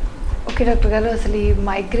 ఓకే డాక్టర్ గారు, అసలు ఈ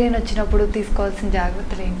మైగ్రేన్ వచ్చినప్పుడు తీసుకోవాల్సిన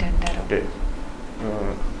జాగ్రత్తలు ఏంటంటారు? ఓకే,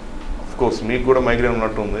 కోర్స్ మీకు కూడా మైగ్రేన్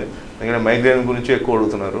ఉన్నట్టుంది, ఎందుకంటే మైగ్రేన్ గురించి ఎక్కువ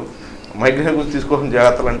అడుగుతున్నారు. మైగ్రేన్ గురించి తీసుకోవాల్సిన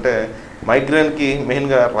జాగ్రత్తలు అంటే మైగ్రేన్కి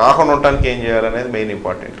మెయిన్గా రాకుండా ఉండటానికి ఏం చేయాలనేది మెయిన్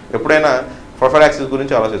ఇంపార్టెంట్. ఎప్పుడైనా ప్రొఫైలాక్సిస్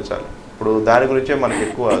గురించి ఆలోచించాలి. ఇప్పుడు దాని గురించే మనకి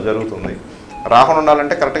ఎక్కువ జరుగుతుంది. రాకుండా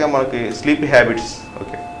ఉండాలంటే కరెక్ట్గా మనకి sleep habits.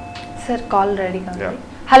 Okay sir, call రెడీగా ఉంది.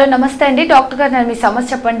 హలో, నమస్తే అండి. డాక్టర్ గారు, నేను మీ సమస్య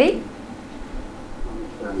చెప్పండి.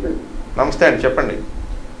 నమస్తే అండి, చెప్పండి.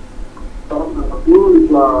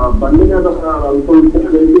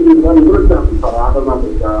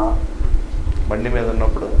 బండి మీద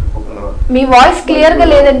ఉన్నప్పుడు మీ వాయిస్ క్లియర్ గా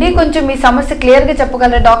లేదండి, కొంచెం మీ సమస్య క్లియర్ గా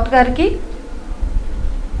చెప్పగలరా డాక్టర్ గారికి?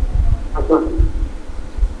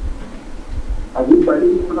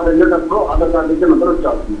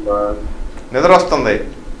 నిద్ర వస్తుంది.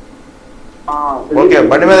 ఓకే,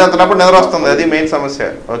 బండి మీద వెళ్తున్నప్పుడు నిద్ర వస్తుంది, అది మెయిన్ సమస్య.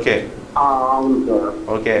 ఓకే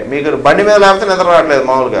ఓకే, మీకు బండి మీద లేకపోతే నిద్ర రావట్లేదు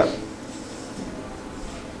మామూలుగా?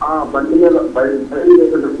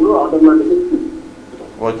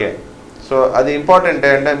 ఓకే, సో అది ఇంపార్టెంట్.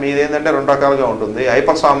 అంటే మీది ఏంటంటే 2 రకాలుగా ఉంటుంది.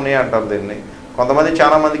 హైపర్సామ్నియా అంటారు దీన్ని. కొంతమంది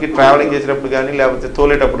చాలా మందికి ట్రావెలింగ్ చేసేటప్పుడు కానీ, లేకపోతే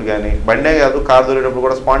తోలేటప్పుడు కానీ, బండే కాదు కారు తోలేటప్పుడు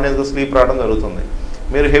కూడా స్పాంటేనియస్గా స్లీప్ రావడం జరుగుతుంది.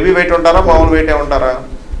 మీరు హెవీ వెయిట్ ఉంటారా, మామూలు వెయిటే ఉంటారా?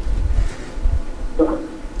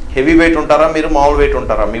 హెవీ వెయిట్ ఉంటారా మీరు, మామూలు వెయిట్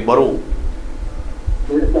ఉంటారా? మీ బరువు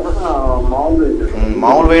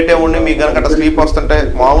మామూలు వెయిటే ఉండి మీకు కనుక అట్లా స్లీప్ వస్తుంటే,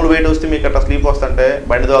 మామూలు వెయిట్ వస్తే మీకు అట్లా స్లీప్ వస్తుంటే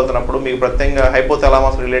బండి తోలుతున్నప్పుడు మీకు ప్రత్యేకంగా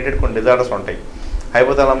హైపోథాలమస్ రిలేటెడ్ కొన్ని డిజార్డర్స్ ఉంటాయి.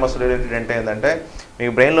 హైపోథాలమస్ రిలేటెడ్ అంటే ఏంటంటే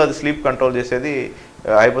మీకు బ్రెయిన్లో అది స్లీప్ కంట్రోల్ చేసేది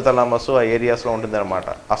హైపోథాలమస్ ఆ ఏరియాస్లో ఉంటుంది అనమాట.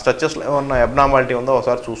 ఆ స్ట్రక్చర్స్లో ఏమన్నా అబ్నార్మాలిటీ ఉందో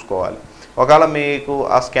ఒకసారి చూసుకోవాలి. ఒకవేళ మీకు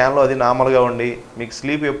ఆ స్కాన్లో అది నార్మల్గా ఉండి మీకు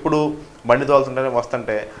స్లీప్ ఎప్పుడు బండి తోలుతుంటేనే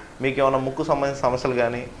వస్తుంటే, మీకు ఏమైనా ముక్కు సంబంధించిన సమస్యలు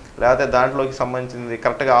కానీ, లేకపోతే దాంట్లోకి సంబంధించింది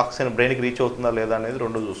కరెక్ట్గా ఆక్సిజన్ బ్రెయిన్కి రీచ్ అవుతుందా లేదా అనేది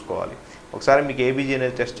 2 చూసుకోవాలి. ఒకసారి మీకు ఏబీజీ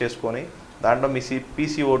అనేది టెస్ట్ చేసుకొని దాంట్లో మీ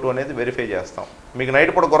పీసీఓ2 అనేది వెరిఫై చేస్తాం. మీకు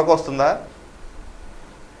నైట్ పూట గొరక వస్తుందా?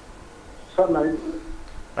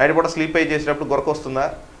 నైట్ పూట స్లీప్ అయి చేసేటప్పుడు గొరక వస్తుందా?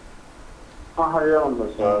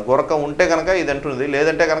 గొరక ఉంటే కనుక ఇది అంటుంది,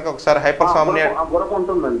 లేదంటే కనుక ఒకసారి హైపర్సామ్నియా,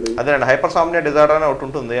 అదేనండి హైపర్సామ్నియా డిజార్డర్ అని ఒకటి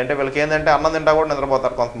ఉంటుంది. అంటే వీళ్ళకి ఏంటంటే అన్నం తింటా కూడా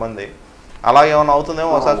నిద్రపోతారు కొంతమంది. అలా ఏమైనా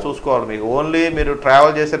అవుతుందేమో ఒకసారి చూసుకోవాలి. మీకు ఓన్లీ మీరు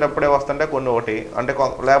ట్రావెల్ చేసేటప్పుడే వస్తుంటే కొన్ని ఒకటి అంటే,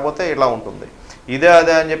 లేకపోతే ఇలా ఉంటుంది. ఇదే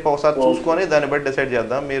అదే అని చెప్పి ఒకసారి చూసుకొని దాన్ని బట్టి డిసైడ్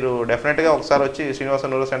చేద్దాం. మీరు డెఫినెట్గా ఒకసారి వచ్చి శ్రీనివాస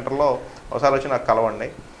న్యూరో సెంటర్లో ఒకసారి వచ్చి నాకు కలవండి.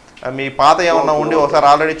 మీ పాత ఏమన్నా ఉండి ఒకసారి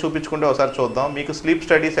ఆల్రెడీ చూపించుకుంటే ఒకసారి చూద్దాం. మీకు స్లీప్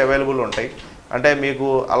స్టడీస్ అవైలబుల్ ఉంటాయి. అంటే మీకు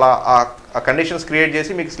అలా ఆ కండిషన్స్ క్రియేట్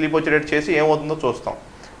చేసి మీకు స్లీప్ వచ్చేటట్టు చేసి ఏమవుతుందో చూస్తాం.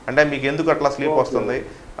 అంటే మీకు ఎందుకు అట్లా స్లీప్ వస్తుంది,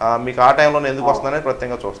 మీకు ఆ టైంలో ఎందుకు వస్తుంది అనేది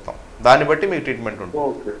ప్రత్యేకంగా చూస్తాం. దాన్ని బట్టి మీకు ట్రీట్మెంట్ ఉంటుంది.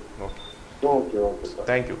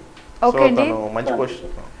 Thank you. మంచి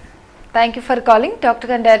question. Thank you for calling. Doctor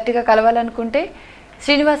గారిని డైరెక్ట్గా కలవాలనుకుంటే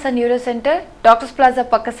Srinivasa neuro centre, doctors plaza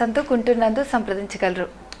పక్క సంతు, గుంటూరు నందు సంప్రదించగలరు.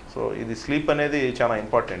 సో ఇది స్లీప్ అనేది చాలా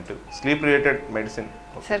important, sleep related medicine.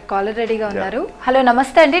 Sir caller రెడీగా ఉన్నారు. హలో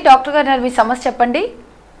నమస్తే అండి, డాక్టర్ గారు మీ సమస్య చెప్పండి.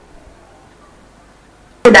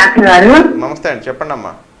 డాక్టర్ గారు నమస్తే అండి, చెప్పండి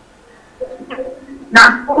అమ్మా.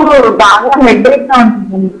 నాకు బాగా హెడేక్ గా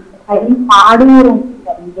ఉంటుంది.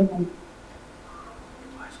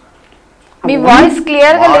 మీ వాయిస్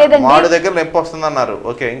క్లియర్ గా లేదండి. మాడు దగ్గర నొప్పి వస్తుంది అన్నారు.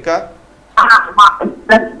 ఓకే, ఇంకా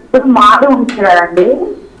మాడు ఉంటుంది కదండి,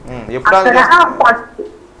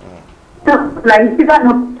 లైట్ గా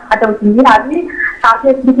నొప్పి స్టార్ట్ అవుతుంది. అది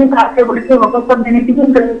కాసేపటికి ఒక్కొక్క మినిట్కి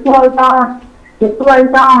ఎక్కువ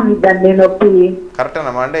అవుతా ఉందండి నొప్పి.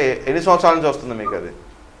 కరెక్టేనమ్మా. అంటే ఎన్ని సంవత్సరాల నుంచి వస్తుంది మీకు అది?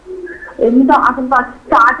 ఎందుకు అసలు ఫస్ట్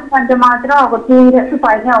స్టార్టింగ్ అంటే మాత్రం ఒక 2 years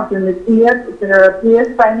పైన అవుతుంది. 3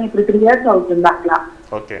 years పైన, ఇప్పుడు 3 years అవుతుంది అట్లా.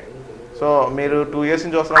 ఓకే, సో మీరు 2 years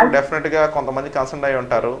నుంచి వస్తున్నారు. డెఫినెట్ గా కొంతమంది కన్సర్న్ అయి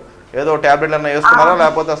ఉంటారు. ఏదో టాబ్లెట్లు అన్నా వేసుకున్నారా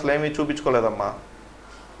లేకపోతే అసలు ఏమీ చూపించుకోలేదమ్మా?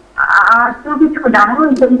 చూపించుకున్నాను.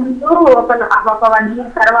 ఇంతకుముందు ఒక 1 year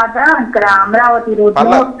తర్వాత ఇక్కడ అమరావతి రోడ్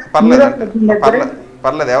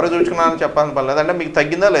పర్లేదు, ఎవరు చూపించుకున్నారని చెప్పాలని పర్లేదు. అంటే మీకు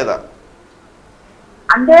తగ్గిందా లేదా?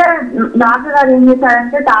 అంటే డాక్టర్ గారు ఏం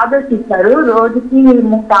చేశారంటే టాబ్లెట్స్ ఇస్తారు, రోజుకి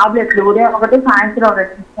 3 టాబ్లెట్లు, ఉదయం ఒకటి సాయంత్రం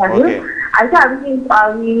ఒకటి ఇస్తారు. అయితే అవి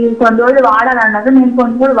కొన్ని రోజులు వాడాలన్నారు. నేను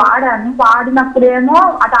కొన్ని రోజులు వాడినప్పుడేమో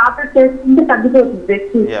ఆ టాబ్లెట్స్ వేసుకుంటే తగ్గిపోతుంది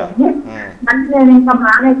బ్రెస్ట్ తీసుకొని. అంటే నేను ఇంకా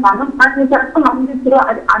మానేస్తాను. మళ్ళీ ఇప్పుడు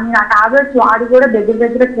ఆ టాబ్లెట్స్ వాడి కూడా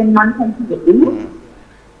దగ్గర 10 months ఉంటుంది.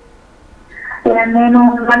 నేను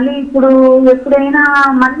మళ్ళీ ఇప్పుడు ఎప్పుడైనా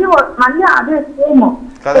మళ్ళీ అదే సేమ్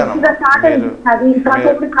స్టార్ట్ అయింది. అది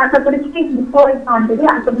కాసేపటికి ఎక్కువ అవుతా ఉంటుంది.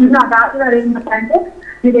 అంతకుముందు ఆ డాక్టర్ గారు ఏంటంటే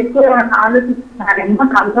మీరు ఎక్కువ ఆలోచిస్తున్నారేమో,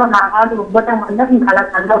 కళ్ళలో నరాలు ఉబ్బటం వల్ల మీకు అలా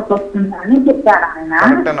కళ్ళొప్పి వస్తుంది అని చెప్పారు ఆయన.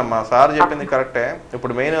 కరెక్టేనమ్మా, సార్ చెప్పింది కరెక్టే.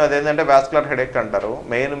 ఇప్పుడు మెయిన్ అదేంటంటే వాస్కులర్ హెడేక్ అంటారు.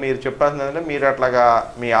 మెయిన్ మీరు చెప్పాల్సింది ఏంటంటే మీరు అట్లాగా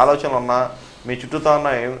మీ ఆలోచనలు ఉన్నా, మీ చుట్టూతో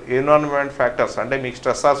ఉన్న ఎన్విరాన్మెంట్ ఫ్యాక్టర్స్, అంటే మీకు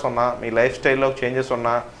స్ట్రెస్సర్స్ ఉన్నా, మీ లైఫ్ స్టైల్లో చేంజెస్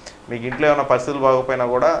ఉన్నా, మీకు ఇంట్లో ఏమైనా పరిస్థితులు బాగోపోయినా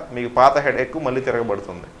కూడా మీకు పాత హెడేక్ మళ్ళీ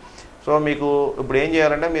తిరగబడుతుంది. సో మీకు ఇప్పుడు ఏం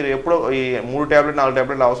చేయాలంటే మీరు ఎప్పుడో ఈ 3 టాబ్లెట్ 4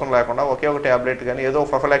 టాబ్లెట్లు అవసరం లేకుండా ఒకే ఒక టాబ్లెట్ కానీ ఏదో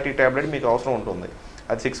ప్రొఫిలాక్టిక్ టాబ్లెట్ మీకు అవసరం ఉంటుంది.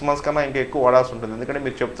 అది 6 months కన్నా ఇంకా ఎక్కువ వాడాల్సి ఉంటుంది. ఎందుకంటే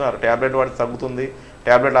మీరు చెప్తున్నారు టాబ్లెట్ వాడితే తగ్గుతుంది,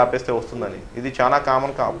 టాబ్లెట్ ఆపేస్తే వస్తుందని. ఇది చాలా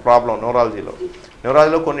కామన్ ప్రాబ్లం న్యూరాలజీలో.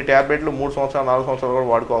 కొన్ని టాబ్లెట్లు 3 సంవత్సరాలు 4 సంవత్సరాలు కూడా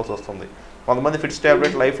వాడుకోవాల్సి వస్తుంది. కొంతమంది ఫిట్స్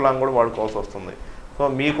టాబ్లెట్ లైఫ్ లాంగ్ కూడా వాడుకోవాల్సి వస్తుంది. సో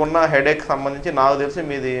మీకున్న హెడేక్ సంబంధించి నాకు తెలిసి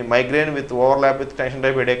మీది migraine with overlap with tension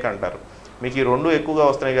type headache అంటారు. మీకు ఈ 2 ఎక్కువగా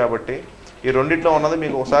వస్తున్నాయి కాబట్టి ఈ రెండిట్లో ఉన్నది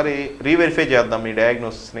మీకు ఒకసారి రీవెరిఫై చేద్దాం మీ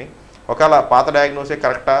డయాగ్నోసిస్ని. ఒకవేళ పాత డయాగ్నోసే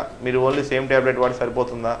కరెక్టా, మీరు ఓన్లీ సేమ్ టాబ్లెట్ వాడి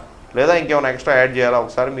సరిపోతుందా, లేదా ఇంకేమైనా ఎక్స్ట్రా యాడ్ చేయాలా,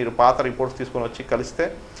 ఒకసారి మీరు పాత రిపోర్ట్స్ తీసుకొని వచ్చి కలిస్తే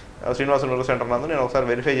శ్రీనివాస న్యూరో సెంటర్ నందు నేను ఒకసారి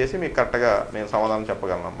వెరిఫై చేసి మీకు కరెక్ట్గా నేను సమాధానం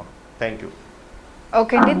చెప్పగలనమ్మా. Thank you.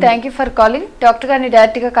 ఓకే అండి, thank you for calling. Doctor గారిని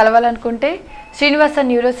డైరెక్ట్గా కలవాలనుకుంటే Srinivasa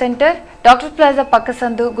neuro centre, doctor plaza పక్క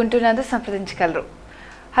సందు, గుంటూరు నందు సంప్రదించగలరు.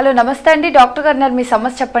 హలో నమస్తే అండి, డాక్టర్ గారు మీ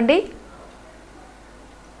సమస్య చెప్పండి.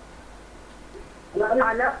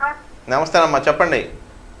 నమస్తే అమ్మా, చెప్పండి.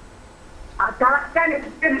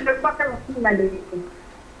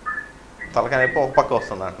 తలకాయ నొప్పి ఒక పక్క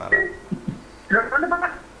వస్తుంది అంటున్నారు,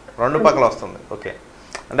 2 పక్కలు వస్తుంది. ఓకే,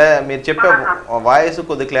 అంటే మీరు చెప్పే వాయిస్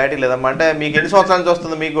కొద్ది క్లారిటీ లేదమ్మా. అంటే మీకు ఎన్ని సంవత్సరాల నుంచి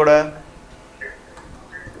వస్తుంది? మీకు కూడా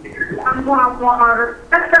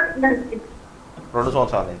 2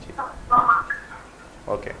 సంవత్సరాల నుంచి.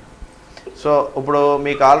 ఓకే, సో ఇప్పుడు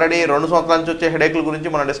మీకు ఆల్రెడీ 2 సంవత్సరాల నుంచి వచ్చే హెడేక్ల గురించి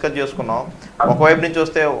మనం డిస్కస్ చేసుకున్నాం. ఒకవైపు నుంచి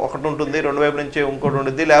వస్తే ఒకటి ఉంటుంది, 2 వైపు నుంచి ఇంకోటి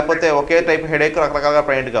ఉంటుంది, లేకపోతే ఒకే టైప్ హెడేక్ రకరకాలుగా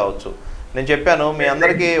ప్రజెంట్ కావచ్చు. నేను చెప్పాను మీ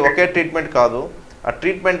అందరికీ ఒకే ట్రీట్మెంట్ కాదు. ఆ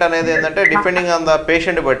ట్రీట్మెంట్ అనేది ఏంటంటే డిపెండింగ్ ఆన్ ద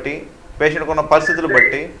పేషెంట్ బట్టి, పేషెంట్కి ఉన్న పరిస్థితులు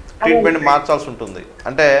బట్టి ట్రీట్మెంట్ మార్చాల్సి ఉంటుంది.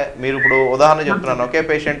 అంటే మీరు ఇప్పుడు ఉదాహరణ చెప్తున్నాను, ఒకే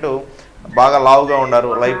పేషెంట్ బాగా లావుగా ఉన్నారు,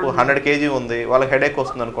 లైఫ్ 100 kg ఉంది, వాళ్ళకి హెడేక్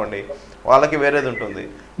వస్తుంది అనుకోండి, వాళ్ళకి వేరేది ఉంటుంది.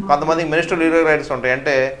 కొంతమందికి మెనిస్ట్రల్ ఇర్రెగ్యులారిటీస్ ఉంటాయి,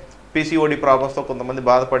 అంటే పీసీఓడి ప్రాబ్లమ్స్తో కొంతమంది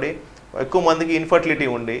బాధపడి, ఎక్కువ మందికి ఇన్ఫర్టిలిటీ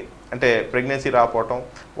ఉండి అంటే ప్రెగ్నెన్సీ రాకపోవటం,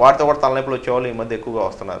 వాటితో కూడా తలనొప్పులు వచ్చేవాళ్ళు ఈ మధ్య ఎక్కువగా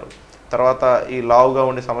వస్తున్నారు. తర్వాత ఈ లావుగా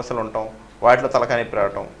ఉండే సమస్యలు ఉండటం, వాటిలో తలకాయ నొప్పి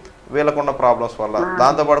రావటం, వీళ్ళకున్న ప్రాబ్లమ్స్ వల్ల.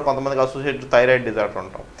 దాంతోపాటు కొంతమందికి అసోసియేటెడ్ థైరాయిడ్ డిజార్డర్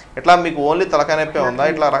ఉంటాం. ఇట్లా మీకు ఓన్లీ తలకాయ నొప్పి ఉందా,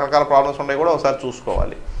 ఇట్లా రకరకాల ప్రాబ్లమ్స్ ఉన్నాయి కూడా ఒకసారి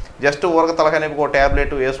చూసుకోవాలి. జస్ట్ ఊరక తలకాయ నొప్పి ఒక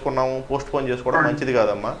ట్యాబ్లెట్ వేసుకున్నాము పోస్ట్ పోన్ చేసుకోవడం మంచిది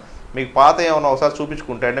కాదమ్మా. మీకు పాత ఏమైనా ఒకసారి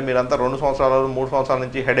చూపించుకుంటే, అంటే మీరంతా 2 సంవత్సరాలు 3 సంవత్సరాల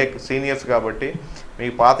నుంచి హెడేక్ సీనియర్స్ కాబట్టి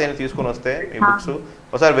మీకు పాత ఏమైనా తీసుకొని వస్తే మీ బుక్స్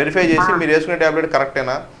ఒకసారి వెరిఫై చేసి మీరు వేసుకునే ట్యాబ్లెట్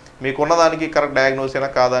కరెక్టేనా, మీకున్న దానికి కరెక్ట్ డయాగ్నోస్ అయినా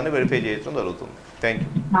కాదా అని వెరిఫై చేయడం జరుగుతుంది. Thank you.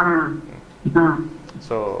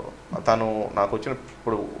 సో తను నాకు వచ్చిన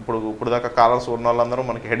ఇప్పుడు దాకా కాలర్స్ ఉన్న వాళ్ళందరూ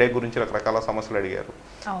మనకి హెడేక్ గురించి రకరకాల సమస్యలు అడిగారు.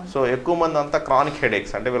 సో ఎక్కువ మంది అంతా క్రానిక్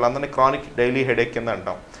హెడేక్స్, అంటే వీళ్ళందరినీ క్రానిక్ డైలీ హెడేక్ కింద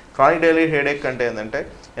అంటాం. క్రానిక్ డైలీ హెడేక్ అంటే ఏంటంటే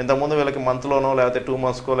ఇంతకుముందు వీళ్ళకి మంత్లోనో లేకపోతే 2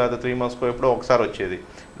 మంత్స్కో లేకపోతే 3 మంత్స్కో ఎప్పుడో ఒకసారి వచ్చేది,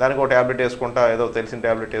 దానికి ఒక ట్యాబ్లెట్ వేసుకుంటా, ఏదో తెలిసిన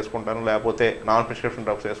ట్యాబ్లెట్ వేసుకుంటాను, లేకపోతే నాన్ ప్రిస్క్రిప్షన్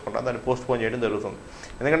డ్రగ్స్ వేసుకుంటాను, దాన్ని పోస్ట్ పోన్ చేయడం జరుగుతుంది.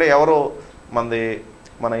 ఎందుకంటే ఎవరో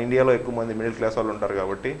మన ఇండియాలో ఎక్కువ మంది మిడిల్ క్లాస్ వాళ్ళు ఉంటారు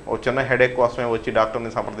కాబట్టి ఒక చిన్న హెడేక్ కోసమే వచ్చి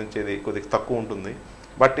డాక్టర్ని సంప్రదించేది కొద్దిగా తక్కువ ఉంటుంది.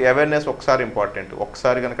 బట్ అవేర్నెస్ ఒకసారి ఇంపార్టెంట్.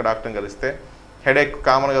 ఒకసారి కనుక డాక్టర్ని కలిస్తే హెడేక్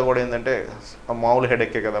కామన్గా కూడా ఏంటంటే మామూలు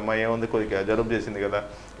హెడేకే కదమ్మా, ఏముంది కొద్దిగా జలుబు చేసింది కదా,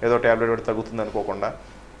 ఏదో ట్యాబ్లెట్ పెట్టి తగ్గుతుంది అనుకోకుండా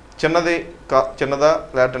చిన్నదా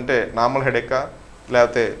లేదంటే నార్మల్ హెడేకా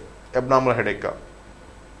లేకపోతే అబ్నార్మల్ హెడేకా,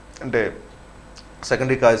 అంటే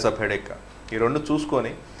సెకండరీ కాజెస్ ఆఫ్ హెడేకా, ఈ రెండు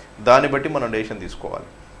చూసుకొని దాన్ని బట్టి మనం డెసిషన్ తీసుకోవాలి.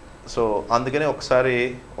 సో అందుకనే ఒకసారి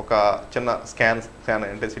ఒక చిన్న స్కాన్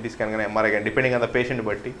అంటే సిటీ స్కాన్ కానీ ఎంఆర్ఐ కానీ డిపెండింగ్ ఆన్ ద పేషెంట్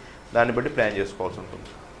బట్టి దాన్ని బట్టి ప్లాన్ చేసుకోవాల్సి ఉంటుంది.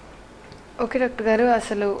 ఓకే డాక్టర్ గారు,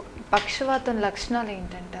 అసలు పక్షవాతం లక్షణాలు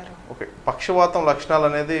ఏంటంటారు? ఓకే, పక్షవాతం లక్షణాలు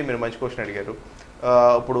అనేది మీరు మంచి క్వశ్చన్ అడిగారు.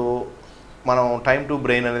 ఇప్పుడు మనం టైమ్ టు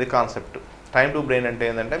బ్రెయిన్ అనేది కాన్సెప్ట్. టైమ్ టు బ్రెయిన్ అంటే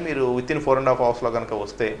ఏంటంటే మీరు వితిన్ 4.5 అవర్స్లో కనుక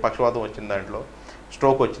వస్తే పక్షవాతం వచ్చిన దాంట్లో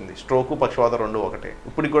స్ట్రోక్ వచ్చింది, స్ట్రోకు పక్షవాతం రెండు ఒకటే.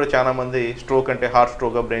 ఇప్పటికి కూడా చాలామంది స్ట్రోక్ అంటే హార్ట్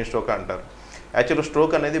స్ట్రోక్ బ్రెయిన్ స్ట్రోక్ అంటారు. యాక్చువల్గా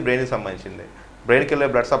స్ట్రోక్ అనేది బ్రెయిన్కి సంబంధించింది. బ్రెయిన్కి వెళ్ళే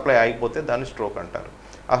బ్లడ్ సప్లై ఆగిపోతే దాన్ని స్ట్రోక్ అంటారు.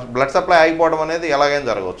 ఆ బ్లడ్ సప్లై ఆగిపోవడం అనేది ఎలాగైనా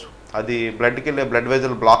జరగవచ్చు. అది బ్లడ్కి వెళ్ళే బ్లడ్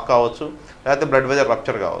వెజల్ బ్లాక్ కావచ్చు, లేకపోతే బ్లడ్ వెజల్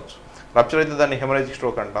రప్చర్ కావచ్చు. రప్చర్ అయితే దాన్ని హెమరేజిక్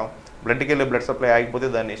స్ట్రోక్ అంటాం. బ్లడ్కి వెళ్ళే బ్లడ్ సప్లై ఆగిపోతే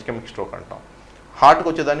దాన్ని ఇస్కెమిక్ స్ట్రోక్ అంటాం. హార్ట్కి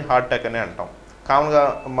వచ్చేదాన్ని హార్ట్ అటాక్ అనే అంటాం. కామన్గా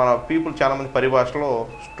మన పీపుల్ చాలామంది పరిభాషలో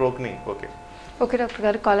స్ట్రోక్ని ఓకే డాక్టర్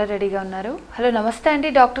గారు, కాలర్ రెడీగా ఉన్నారు. హలో, నమస్తే అండి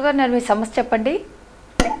డాక్టర్ గారు, నేను మీ సమస్య చెప్పండి.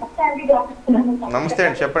 నమస్తే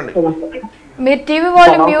అండి, చెప్పండి. మీరు టీవీ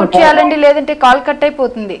వాల్యూమ్ మ్యూట్ చేయాలండి, లేదంటే కాల్ కట్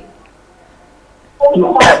అయిపోతుంది.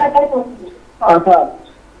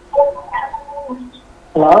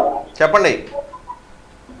 చెప్పండి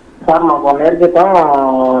సార్. మాకు 1 year క్రితం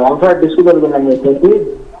అల్ఫా డిస్క్ దొరికిందని చెప్పేసి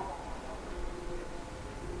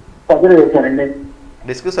సర్జరీ చేశారండి.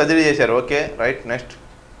 డిస్క్ సర్జరీ చేశారు, ఓకే రైట్. నెక్స్ట్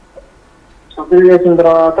సర్జరీ చేసిన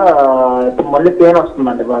తర్వాత మళ్ళీ పెయిన్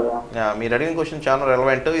వస్తుందండి బాగా. మీరు అడిగిన క్వశ్చన్ చాలా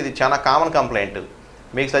రెలవెంట్. ఇది చాలా కామన్ కంప్లైంట్.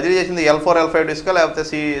 మీకు సర్జరీ చేసింది L4 L5 డిస్క్ లేకపోతే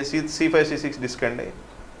C5 C6 డిస్క్ అండి?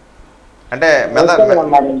 అంటే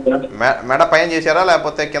మెడ పైన చేశారా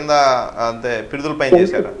లేకపోతే కింద అంతే పిరుదుల పైన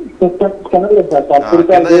చేశారా?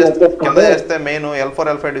 కింద చేస్తే మెయిన్ L4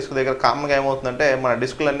 L5 డిస్క్ దగ్గర కామన్గా ఏమవుతుందంటే మన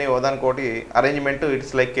డిస్కులన్నీ ఒకదానికోటి అరేంజ్మెంట్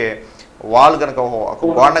ఇట్స్ లైక్ వాల్ కనుక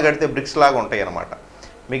ఒక గోడ కడితే బ్రిక్స్ లాగా ఉంటాయి అన్నమాట.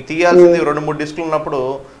 మీకు తీయాల్సింది 2-3 డిస్కులు ఉన్నప్పుడు,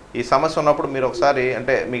 ఈ సమస్య ఉన్నప్పుడు మీరు ఒకసారి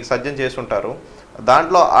అంటే మీకు సర్జన్ చేసి ఉంటారు.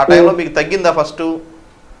 దాంట్లో ఆ టైంలో మీకు తగ్గిందా ఫస్ట్?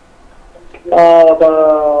 ఒక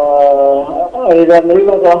 5-6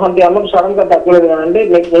 నెలలు సడన్ గా తగ్గలేదు కదండి,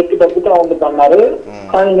 నెక్కి తగ్గుతూ ఉంటుంది అన్నారు,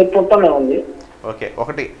 కానీ నెక్కి పుట్టనే ఉంది. ఓకే,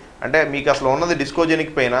 ఒకటి అంటే మీకు అసలు ఉన్నది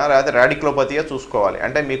డిస్కోజెనిక్ పెయినా లేకపోతే రాడిక్లోపతియా చూసుకోవాలి.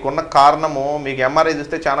 అంటే మీకున్న కారణము మీకు ఎంఆర్ఐ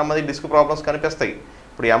చూస్తే చాలా మంది డిస్క్ ప్రాబ్లమ్స్ కనిపిస్తాయి.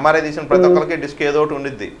 ఇప్పుడు ఎంఆర్ఐ తీసిన ప్రతి ఒక్కరికి డిస్క్ ఏదో ఒకటి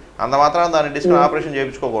ఉండిద్ది. అంత మాత్రం దాని డిస్క్ ఆపరేషన్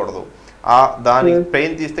చేయించుకోకూడదు. దాని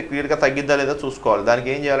పెయిన్ తీస్తే క్లియర్గా తగ్గిద్దా లేదా చూసుకోవాలి. దానికి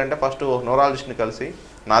ఏం చేయాలంటే ఫస్ట్ న్యూరాలజిస్ట్ని కలిసి,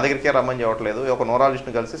 నా దగ్గరికే రమ్మని చెప్పట్లేదు, ఒక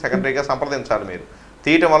న్యూరాలజిస్ట్ని కలిసి సెకండరీగా సంప్రదించాలి. మీరు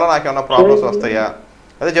తీయటం వల్ల నాకు ఏమైనా ప్రాబ్లమ్స్ వస్తాయా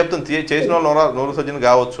అదే చెప్తుంది. చేసిన వాళ్ళు న్యూరో సర్జన్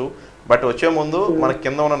కావచ్చు, బట్ వచ్చే ముందు మనకి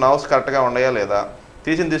కింద ఉన్న నర్వ్స్ కరెక్ట్గా ఉన్నాయా లేదా,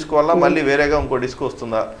 తీసిన డిస్క్ వల్ల మళ్ళీ వేరేగా ఇంకో డిస్క్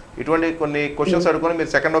వస్తుందా, ఇటువంటి కొన్ని క్వశ్చన్స్ అడుగుకొని మీరు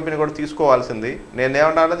సెకండ్ ఒపీనియన్ కూడా తీసుకోవాల్సింది. నేను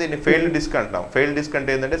ఏమన్నా దీన్ని ఫెయిల్డ్ డిస్క్ అంటాం. ఫెయిల్డ్ డిస్క్ అంటే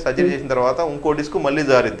ఏంటంటే సర్జరీ చేసిన తర్వాత ఇంకో డిస్క్ మళ్ళీ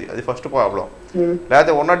జారిద్ది, అది ఫస్ట్ ప్రాబ్లం.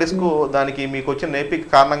 లేకపోతే ఉన్న డిస్క్ దానికి మీకు వచ్చిన నొప్పికి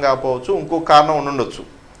కారణం కాకపోవచ్చు, ఇంకో కారణం ఉండొచ్చు,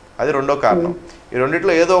 అది రెండో కారణం. ఈ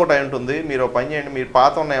రెండిట్లో ఏదో ఒకటి అయి ఉంటుంది. మీరు పని చేయండి, మీరు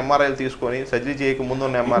పాత ఉన్న ఎంఆర్ఐలు తీసుకొని సర్జరీ చేయక ముందు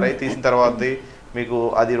ఉన్న ఎంఆర్ఐ తీసిన తర్వాత మీకు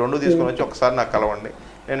అది రెండు తీసుకొని వచ్చి ఒకసారి నాకు కలవండి.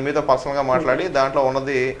 నేను మీతో పర్సనల్గా మాట్లాడి దాంట్లో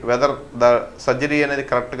ఉన్నది వెదర్ ద సర్జరీ అనేది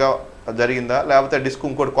కరెక్ట్గా జరిగిందా, లేకపోతే డిస్క్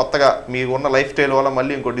ఇంకోటి కొత్తగా మీకు ఉన్న లైఫ్ స్టైల్ వల్ల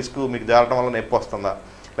మళ్ళీ ఇంకో డిస్క్ మీకు జారడం వల్ల నొప్పి వస్తుందా,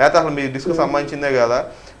 లేకపోతే అసలు మీ డిస్క్ సంబంధించిందే కదా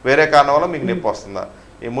వేరే కారణం వల్ల మీకు నొప్పి వస్తుందా,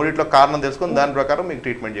 ఈ మూడిట్లో కారణం తెలుసుకొని దాని ప్రకారం మీకు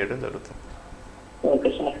ట్రీట్మెంట్ చేయడం జరుగుతుంది.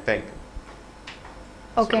 Thank you.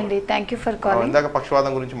 ఓకే అండి, థ్యాంక్ యూ ఫర్ కాలింగ్. ఇందాక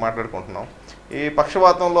పక్షవాతం గురించి మాట్లాడుకుంటున్నాం. ఈ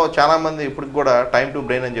పక్షవాతంలో చాలా మంది ఇప్పటికి కూడా టైం టు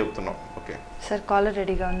బ్రెయిన్ అని చెప్తున్నాం. ఓకే సార్, కాలర్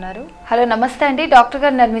రెడీగా ఉన్నారు. హలో, నమస్తే అండి డాక్టర్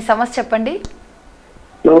గారు, నేను మీ సమస్య చెప్పండి.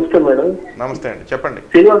 నమస్తే మేడం. నమస్తే అండి, చెప్పండి.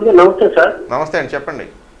 నమస్తే సార్. నమస్తే అండి, చెప్పండి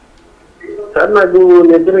సార్. నాకు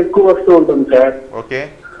నిద్ర ఎక్కువ వస్తూ ఉంటుంది సార్. ఓకే.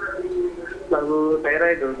 నాకు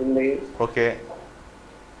థైరాయిడ్ ఉంటుంది. ఓకే.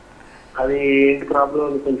 అది ఏంటి ప్రాబ్లం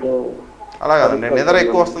కొంచెం అలా కాదండి, నిద్ర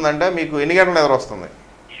ఎక్కువ వస్తుందంటే మీకు ఎన్ని గంటల నిద్ర వస్తుంది?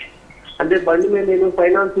 అంటే బండి మీద నేను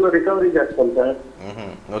ఫైనాన్స్ లో రికవరీ చేస్తాను సార్.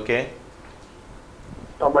 ఓకే.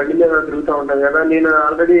 ఆ బండి మీద తిరుగుతూ ఉంటాను కదా, నేను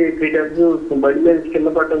ఆల్రెడీ 3 times బండి మీద కింద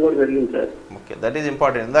పడటం కూడా జరిగింది sir. Okay, that is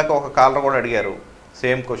important. ఇందాక ఒక కాలర్ కూడా అడిగారు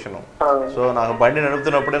సేమ్ క్వశ్చన్. సో నాకు బండి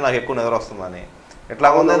నడుపుతున్నప్పుడే నాకు ఎక్కువ నిద్ర వస్తుందని. ఇట్లా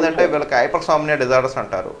ఉంది ఏంటంటే వీళ్ళకి హైపర్సామ్నియా డిజార్డర్స్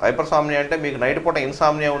అంటారు. హైపర్సామ్నియా అంటే మీకు నైట్ పూట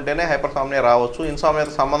ఇన్సామ్నియా ఉంటేనే హైపర్సామ్నియా రావచ్చు,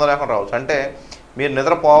 ఇన్సామ్నియాతో సంబంధం లేకుండా రావచ్చు. అంటే మీరు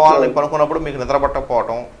నిద్ర పోవాలని పనుకున్నప్పుడు మీకు నిద్ర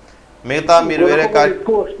పట్టకపోవటం, మిగతా మీరు వేరే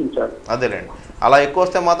అదేలేండి. అలా ఎక్కువ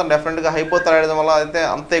వస్తే మాత్రం డెఫినెట్గా హైపోథైరాయిడిజం వల్ల అయితే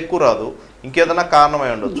అంత ఎక్కువ రాదు, ఇంకేదైనా కారణమై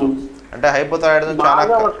ఉండొచ్చు. అంటే హైపోథైరాయిడిజం చాలా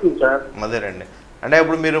అదేలేండి. అంటే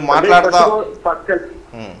ఇప్పుడు మీరు మాట్లాడతా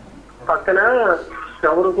పక్కన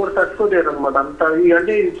ఎవరు కూడా తట్టుకోలేరు అనమాట అంత.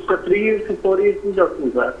 అంటే 3 years 4 years నుంచి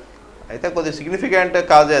వస్తుంది సార్. అయితే కొద్దిగా సిగ్నిఫికెంట్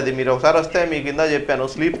కాదు అది. మీరు ఒకసారి వస్తే మీకు కింద చెప్పాను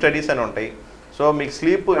స్లీప్ స్టడీస్ అని ఉంటాయి. సో మీకు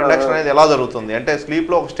స్లీప్ ఇండక్షన్ అనేది ఎలా జరుగుతుంది అంటే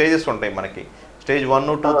స్లీప్లో ఒక స్టేజెస్ ఉంటాయి మనకి, స్టేజ్ 1,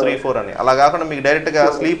 2, 3, 4 అని. అలా కాకుండా మీకు డైరెక్ట్గా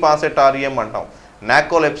స్లీప్ ఆన్సెట్ REM అంటాం.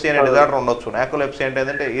 నాకోలెప్సీ అనే డిజార్డర్ ఉండొచ్చు. నాకోలెప్సీ అంటే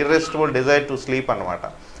ఏంటంటే ఇర్రెసిస్టిబుల్ డిజైర్ టు స్లీప్ అనమాట.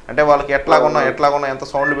 అంటే వాళ్ళకి ఎట్లాగున్నా ఎంత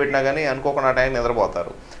సౌండ్ పెట్టినా కానీ అనుకోకుండా టైం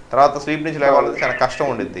నిద్రపోతారు. తర్వాత స్లీప్ నుంచి లేవాలంటే చాలా కష్టం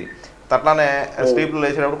ఉండిద్ది. అట్లానే స్లీప్లో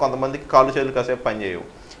లేచేటప్పుడు కొంతమందికి కాళ్ళు చేతులు కాసేపు పనిచేయవు.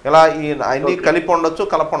 ఇలా ఈ అన్ని కలిపి ఉండొచ్చు,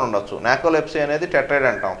 కలపండి ఉండొచ్చు. నాకోలెప్సీ అనేది టెట్రైడ్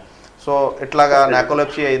అంటాం. సో ఇట్లాగా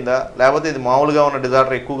నాకోలెప్సీ అయిందా, లేకపోతే ఇది మామూలుగా ఉన్న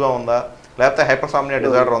డిజార్డర్ ఎక్కువగా ఉందా, లేకపోతే హైపర్సామ్నియా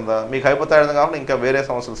డిజార్డర్ ఉందా, మీకు హైపోథైరాయిడిజం కాకుండా ఇంకా వేరే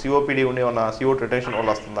సమస్యలు COPD ఉండి ఉన్న CO2 రిటెన్షన్ వల్ల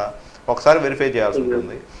వస్తుందా, ఒకసారి వెరిఫై చేయాల్సి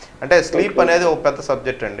ఉంటుంది. అంటే స్లీప్ అనేది ఒక పెద్ద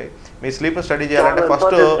సబ్జెక్ట్ అండి. మీ స్లీప్ని స్టడీ చేయాలంటే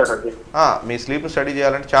ఫస్ట్ మీ స్లీప్ని స్టడీ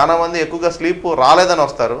చేయాలంటే చాలా మంది ఎక్కువగా స్లీప్ రాలేదని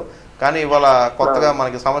వస్తారు, కానీ ఇవాళ కొత్తగా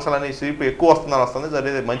మనకి సమస్యలన్నీ స్లీప్ ఎక్కువ వస్తుందని వస్తుంది.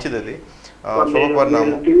 అది మంచిది, అది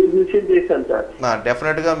శుభపరిణామం.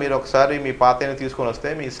 డెఫినెట్గా మీరు ఒకసారి మీ పాతని తీసుకొని వస్తే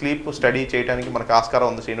మీ స్లీప్ స్టడీ చేయడానికి మనకు ఆస్కారం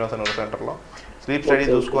ఉంది శ్రీనివాస న్యూరో సెంటర్లో. స్లీప్ స్టడీ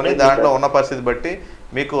చూసుకొని దాంట్లో ఉన్న పరిస్థితి బట్టి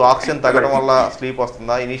మీకు ఆక్సిజన్ తగ్గడం వల్ల స్లీప్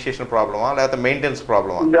వస్తుందా, ఇనిషియేషన్ ప్రాబ్లమా, లేకపోతే మెయింటెనెన్స్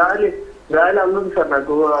ప్రాబ్లమా?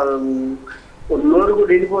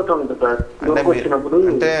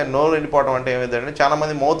 అంటే నోరు ఎండిపోవడం అంటే ఏమైందంటే చాలా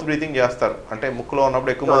మంది మౌత్ బ్రీతింగ్ చేస్తారు. అంటే ముక్కులో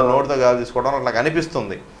ఉన్నప్పుడు ఎక్కువ మంది నోరుతో గాలి తీసుకోవడం అట్లా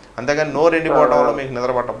అనిపిస్తుంది. అంతేగాని నోరు ఎండిపోవడం వల్ల మీకు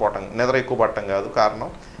నిద్ర ఎక్కువ పట్టడం కాదు కారణం.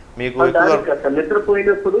 మీకు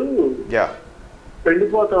నిద్రపోయినప్పుడు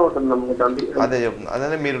అదే చెప్తుంది.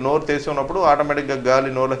 అదే మీరు నోరు తెరిచి ఉన్నప్పుడు ఆటోమేటిక్గా గాలి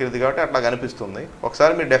నోరులోకి వెళ్తుంది కాబట్టి అట్లా కనిపిస్తుంది.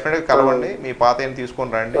 ఒకసారి మీరు డెఫినెట్గా కలవండి, మీ పాత ఏం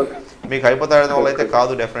తీసుకొని రండి. మీకు హైపోథైరాయిడిజం వల్ల అయితే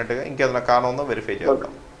కాదు, డెఫినెట్గా ఇంకేదైనా కారణం ఉందో వెరిఫై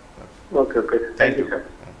చేద్దాం. Thank you.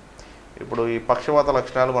 ఇప్పుడు ఈ పక్షవాత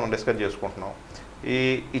లక్షణాలు మనం డిస్కస్ చేసుకుంటున్నాం.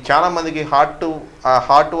 ఈ చాలా మందికి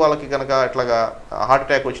హార్ట్ వాళ్ళకి కనుక ఇట్లాగా హార్ట్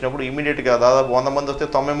అటాక్ వచ్చినప్పుడు ఇమీడియట్గా దాదాపు 100 మంది వస్తే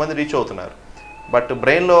 90 మంది రీచ్ అవుతున్నారు. బట్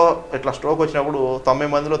బ్రెయిన్లో ఇట్లా స్ట్రోక్ వచ్చినప్పుడు 90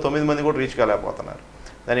 మందిలో 9 మంది కూడా రీచ్ కాలేకపోతున్నారు.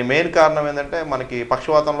 దానికి మెయిన్ కారణం ఏంటంటే మనకి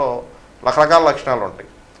పక్షవాతంలో రకరకాల లక్షణాలు ఉంటాయి.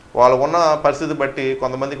 వాళ్ళు ఉన్న పరిస్థితి బట్టి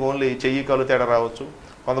కొంతమందికి ఓన్లీ చెయ్యి కాలు తేడా రావచ్చు,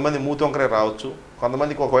 కొంతమంది మూతి వంకరే రావచ్చు,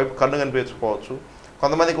 కొంతమందికి ఒకవైపు కన్ను కనిపించకపోవచ్చు,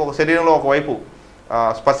 కొంతమందికి ఒక శరీరంలో ఒకవైపు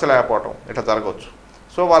స్పర్శ లేకపోవటం ఇట్లా జరగవచ్చు.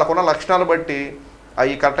 సో వాళ్ళకున్న లక్షణాలు బట్టి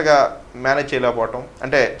అవి కరెక్ట్గా మేనేజ్ చేయలేకపోవటం,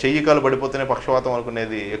 అంటే చెయ్యి కాలు పడిపోతేనే పక్షవాతం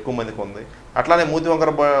అనుకునేది ఎక్కువ మందికి ఉంది. అట్లానే మూతి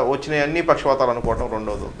వంకర వచ్చినాయి అన్ని పక్షవాతాలు అనుకోవటం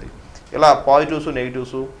రెండోది ఉంది. ఇలా పాజిటివ్స్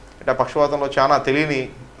నెగిటివ్స్ ఇట్లా పక్షవాతంలో చాలా తెలియని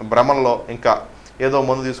భ్రమంలో, ఇంకా ఏదో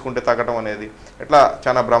మందు తీసుకుంటే తగ్గటం అనేది ఇట్లా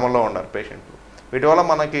చాలా భ్రమంలో ఉన్నారు పేషెంట్లు. వీటి వల్ల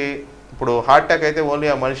మనకి ఇప్పుడు హార్ట్ అటాక్ అయితే ఓన్లీ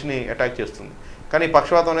ఆ మనిషిని అటాక్ చేస్తుంది, కానీ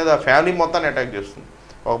పక్షవాతం అనేది ఆ ఫ్యామిలీ మొత్తాన్ని అటాక్ చేస్తుంది.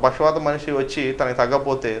 ఒక పక్షవాత మనిషి వచ్చి తనకి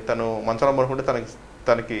తగ్గపోతే తను మంచంలో పడుకుంటే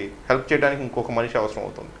తనకి హెల్ప్ చేయడానికి ఇంకొక మనిషి అవసరం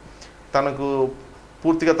అవుతుంది. తనకు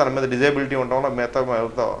పూర్తిగా తన మీద డిజేబిలిటీ ఉండడం వల్ల మిగతా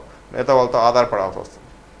వాళ్ళతో ఆధారపడాల్సి వస్తుంది.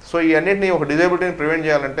 సో ఈ అన్నింటినీ ఒక డిజేబిలిటీని ప్రివెంట్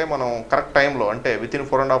చేయాలంటే మనం కరెక్ట్ టైంలో అంటే వితిన్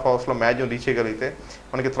 4.5 hours మ్యాక్సిమం రీచ్ చేయగలిగితే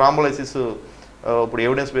మనకి థ్రాంబోలైసిస్ ఇప్పుడు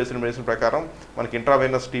ఎవిడెన్స్ బేస్డ్ మెడిసిన్ ప్రకారం మనకి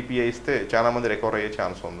ఇంట్రావెనస్ TPA ఇస్తే చాలా మంది రికవర్ అయ్యే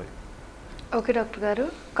ఛాన్స్ ఉంది. ఓకే డాక్టర్ గారు,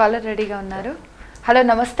 కాలర్ రెడీగా ఉన్నారు. హలో,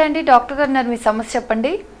 నమస్తే అండి. డాక్టర్ గారు ఉన్నారు, మీ సమస్య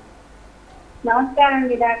చెప్పండి. నమస్కారం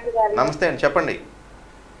అండి డాక్టర్ గారు. నమస్తే అండి, చెప్పండి.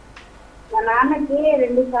 మా నాన్నకి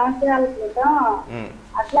 2 సంవత్సరాల క్రితం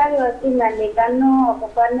అట్లాగే వచ్చిందండి. కన్ను ఒక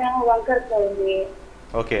కన్ను వంకరపోయింది.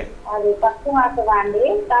 ఓకే, అది పక్షవాతం అండి.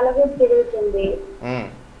 తల కూడా తిరుగుతుంది.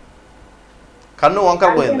 కన్ను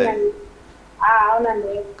వంకర పోయింది?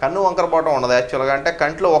 అవునండి. కన్ను వంకర పోవటం ఉండదు యాక్చువల్గా. అంటే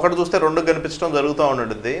కంట్లో ఒకటి చూస్తే 2 కనిపించడం జరుగుతూ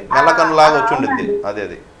ఉండుద్ది, మెల్ల కన్ను లాగా వచ్చి ఉండిద్ది.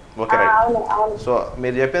 అది ఓకే, రైట్. సో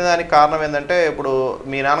మీరు చెప్పిన దానికి కారణం ఏంటంటే ఇప్పుడు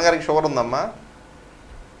మీ నాన్నగారికి షుగర్ ఉందమ్మా?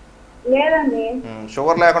 లేదండి.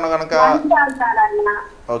 షుగర్ లేకుండా కనుక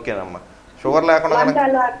ఓకేనమ్మా. షుగర్ లేకుండా కనుక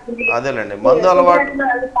అదేలేండి మందు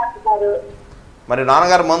అలవాటు. మరి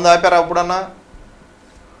నాన్నగారు మందు ఆపారా అప్పుడన్నా?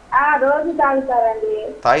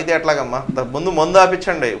 తాగితే ఎట్లాగమ్మా? ముందు మందు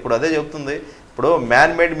ఆపించండి. ఇప్పుడు అదే చెప్తుంది. ఇప్పుడు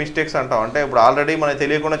మ్యాన్ మేడ్ మిస్టేక్స్ అంటాం. అంటే ఇప్పుడు ఆల్రెడీ మనకి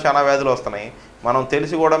తెలియకుండా చాలా వ్యాధులు వస్తున్నాయి. మనం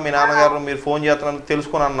తెలిసి కూడా మీ నాన్నగారు మీరు ఫోన్ చేస్తున్నారు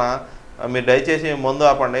తెలుసుకున్నా మీరు దయచేసి మందు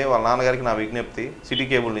ఆపండి. వాళ్ళ నాన్నగారికి నా విజ్ఞప్తి సిటీ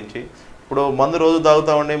కేబుల్ నుంచి. ఇప్పుడు మందు రోజు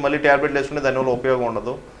తాగుతూ ఉండి మళ్ళీ ట్యాబ్లెట్లు వేసుకుంటే దానివల్ల ఉపయోగం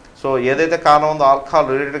ఉండదు. సో ఏదైతే కారణం ఉందో ఆల్కహాల్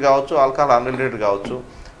రిలేటెడ్ కావచ్చు, ఆల్కహాల్ అన్రిలేటెడ్ కావచ్చు.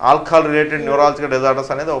 ఆల్కహాల్ రిలేటెడ్ న్యూరాలజికల్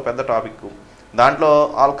డిజార్డర్స్ అనేది ఒక పెద్ద టాపిక్. దాంట్లో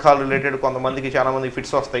ఆల్కహాల్ రిలేటెడ్ కొంతమందికి చాలా మందికి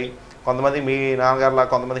ఫిట్స్ వస్తాయి, కొంతమంది మీ నాన్నగారిలా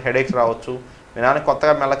కొంతమంది హెడేక్స్ రావచ్చు. మీ నాన్న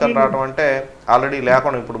కొత్తగా మెల్లకని రావడం అంటే ఆల్రెడీ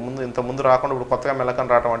లేకుండా ఇప్పుడు ఇంత ముందు రాకుండా ఇప్పుడు కొత్తగా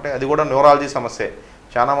మెల్లకని రావడం అంటే అది కూడా న్యూరాలజీ సమస్యే.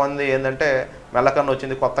 చాలామంది ఏంటంటే మెల్లకన్ను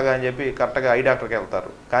వచ్చింది కొత్తగా అని చెప్పి కరెక్ట్గా ఐ డాక్టర్కి వెళ్తారు,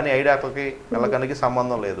 కానీ ఐ డాక్టర్కి మెల్లకన్నుకి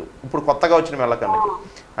సంబంధం లేదు. ఇప్పుడు కొత్తగా వచ్చిన మెల్లకన్నుకి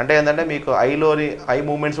అంటే ఏంటంటే మీకు ఐ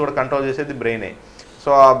మూమెంట్స్ కూడా కంట్రోల్ చేసేది బ్రెయినే. సో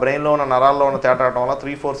ఆ బ్రెయిన్లో ఉన్న నరాల్లో ఉన్న తేడా రావడం వల్ల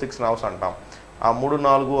 3, 4, 6 నర్వ్స్ అంటాం. ఆ 3,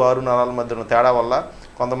 4, 6 నరాల మధ్య ఉన్న తేడా వల్ల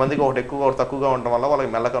కొంతమందికి ఒకటి ఎక్కువగా ఒకటి తక్కువగా ఉండటం వల్ల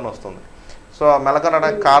వాళ్ళకి మెల్లకన్ను వస్తుంది. సో ఆ మెల్లకన్ను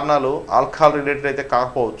అనడానికి కారణాలు ఆల్కహాల్ రిలేటెడ్ అయితే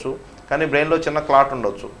కాకపోవచ్చు, కానీ బ్రెయిన్లో చిన్న క్లాట్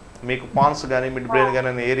ఉండొచ్చు. మీకు పాన్స్ కానీ మిడ్ బ్రెయిన్ కానీ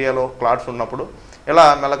అనే ఏరియాలో క్లాట్స్ ఉన్నప్పుడు ఇలా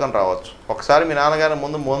మెల్లకన్ను రావచ్చు. ఒకసారి మీ నాన్నగారిని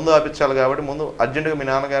మందు ఆపించాలి కాబట్టి ముందు అర్జెంటుగా మీ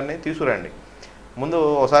నాన్నగారిని తీసుకురండి. ముందు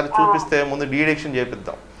ఒకసారి చూపిస్తే ముందు డీఎడిక్షన్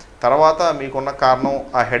చేపిద్దాం, తర్వాత మీకున్న కారణం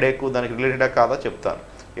ఆ హెడేక్ దానికి రిలేటెడా కాదా చెప్తాను.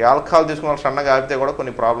 ఈ ఆల్కహాల్ తీసుకున్న సన్నగా ఆపితే కూడా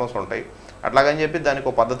కొన్ని ప్రాబ్లమ్స్ ఉంటాయి. అట్లాగని చెప్పి దానికి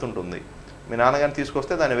ఒక పద్ధతి ఉంటుంది. మీ నాన్నగారిని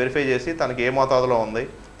తీసుకొస్తే దాన్ని వెరిఫై చేసి తనకి ఏ మోతాదులో ఉంది,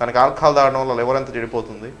 తనకి ఆల్కహాల్ తాగడం వల్ల లివర్ ఎంత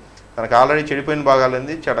చెడిపోతుంది, తనకి ఆల్రెడీ చెడిపోయిన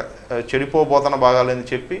భాగాలేంది, చెడిపోబోతున్న భాగాలేంది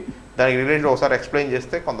చెప్పి దానికి రిలేటెడ్ ఒకసారి ఎక్స్ప్లెయిన్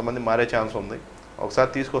చేస్తే కొంతమంది మారే ఛాన్స్ ఉంది. ఒకసారి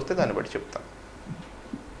తీసుకొస్తే దాన్ని బట్టి చెప్తాను.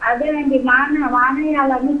 అదేనండి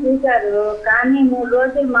మానేయాలని చూశారు, కానీ 3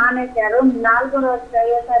 రోజులు మానేశారు. 4వ రోజు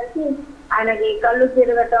అయ్యేసరికి ఆయనకి కళ్ళు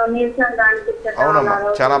తిరగటం, నీరసంగా అనిపించడం. అవునమ్మా,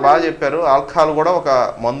 చాలా బాగా చెప్పారు. ఆల్కహాల్ కూడా ఒక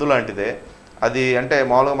మందు లాంటిదే. అది అంటే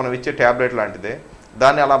మామూలుగా మనం ఇచ్చే ట్యాబ్లెట్ లాంటిదే.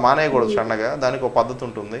 దాన్ని అలా మానేయకూడదు సన్నగా, దానికి ఒక పద్ధతి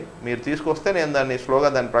ఉంటుంది. మీరు తీసుకొస్తే నేను దాన్ని స్లోగా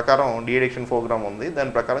దాని ప్రకారం డీఎడిక్షన్ ప్రోగ్రామ్ ఉంది,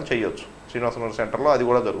 దాని ప్రకారం చేయొచ్చు. శ్రీనివాస సెంటర్లో అది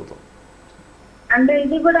కూడా జరుగుతుంది. అంటే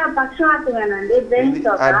ఇది కూడా పక్షవాతమేనండి,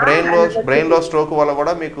 బ్రెయిన్లో స్ట్రోక్ వల్ల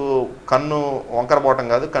కూడా మీకు కన్ను వంకర పోవటం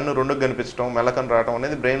కాదు, కన్ను 2కి కనిపించడం, మెల్లకన్ను రావడం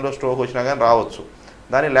అనేది బ్రెయిన్లో స్ట్రోక్ వచ్చినా కానీ రావచ్చు.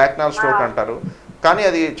 దాన్ని లాక్నాల్ స్ట్రోక్ అంటారు. కానీ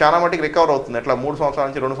అది చాలా మటుకు రికవర్ అవుతుంది. ఎట్లా 3 సంవత్సరాల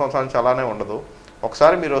నుంచి 2 సంవత్సరాల నుంచి అలానే ఉండదు.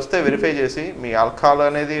 ఒకసారి మీరు వస్తే వెరిఫై చేసి మీ ఆల్కహాల్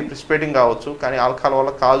అనేది ప్రిసిపేటింగ్ కావచ్చు, కానీ ఆల్కహాల్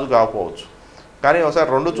వల్ల కాజు కాకపోవచ్చు. కానీ ఒకసారి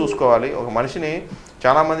 2 చూసుకోవాలి. ఒక మనిషిని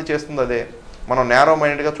చాలామంది చేస్తుంది అదే, మనం నేరో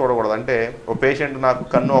మైండ్గా చూడకూడదు. అంటే ఒక పేషెంట్ నాకు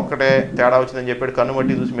కన్ను ఒక్కటే తేడా వచ్చిందని చెప్పి కన్ను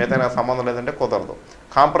బట్టి చూసి మిగతా నాకు సంబంధం లేదంటే కుదరదు.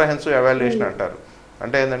 కాంప్రహెన్సివ్ ఎవాల్యుయేషన్ అంటారు.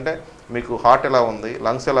 అంటే ఏంటంటే మీకు హార్ట్ ఎలా ఉంది,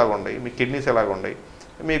 లంగ్స్ ఎలాగ ఉన్నాయి, మీ కిడ్నీస్ ఎలాగ ఉన్నాయి,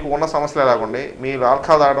 మీకు ఉన్న సమస్యలు ఎలాగ ఉన్నాయి, మీ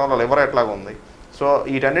ఆల్కహాల్ తాగడం వల్ల లివర్ ఎట్లాగ ఉంది. సో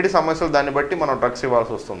వీటన్నిటి సమస్యలు దాన్ని బట్టి మనం డ్రగ్స్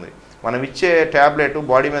ఇవ్వాల్సి వస్తుంది. మనం ఇచ్చే ట్యాబ్లెట్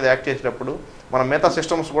బాడీ మీద యాక్ట్ చేసేటప్పుడు మనం మిగతా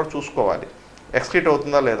సిస్టమ్స్ కూడా చూసుకోవాలి. ఎక్స్క్రీట్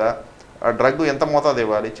అవుతుందా లేదా, డ్రగ్ ఎంత మోతాదు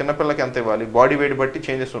ఇవ్వాలి, చిన్నపిల్లకి ఎంత ఇవ్వాలి, బాడీ వెయిట్ బట్టి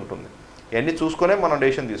చేంజెస్ ఉంటుంది. ఇవన్నీ చూసుకునే మనం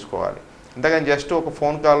డెసిషన్ తీసుకోవాలి. అంతేగాని జస్ట్ ఒక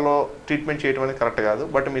ఫోన్ కాల్లో ట్రీట్మెంట్ చేయడం అనేది కరెక్ట్ కాదు.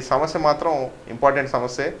 బట్ మీ సమస్య మాత్రం ఇంపార్టెంట్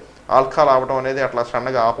సమస్య. ఆల్కహాల్ ఆపడం అనేది అట్లా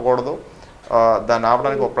సన్నగా ఆపకూడదు. దాన్ని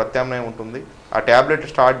ఆపడానికి ఒక ప్రత్యామ్నాయం ఉంటుంది. ఆ ట్యాబ్లెట్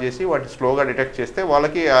స్టార్ట్ చేసి వాటిని స్లోగా డిటెక్ట్ చేస్తే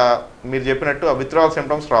వాళ్ళకి మీరు చెప్పినట్టు ఆ విత్డ్రావల్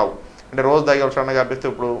సిమ్టమ్స్ రావు. అంటే రోజు దగ్గర సన్నగా అనిపిస్తే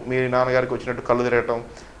ఇప్పుడు మీ నాన్నగారికి వచ్చినట్టు కళ్ళు తిరగటం,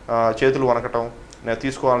 చేతులు వనకటం, నేను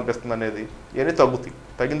తీసుకోవాలనిపిస్తుంది అనేది ఇవన్నీ తగ్గుతాయి.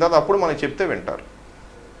 తగ్గిన తర్వాత అప్పుడు మనం చెప్తే వింటారు.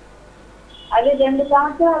 అది 2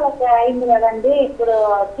 సంవత్సరాలకి అయింది కదండి, ఇప్పుడు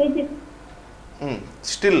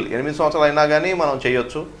స్టిల్ 8 సంవత్సరాలు అయినా కానీ మనం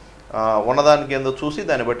చేయొచ్చు. ఉన్నదానికి ఏందో చూసి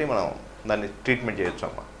దాన్ని బట్టి మనం దాన్ని ట్రీట్మెంట్ చేయొచ్చు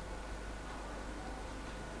అమ్మా.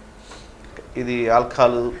 ఇది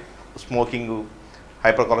alcohol, smoking,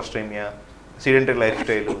 hyper కొలెస్ట్రేమియా, sedentary life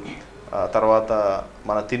style, తర్వాత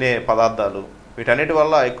మన తినే పదార్థాలు, వీటన్నిటి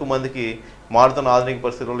వల్ల ఎక్కువ మందికి మారుతున్న ఆధునిక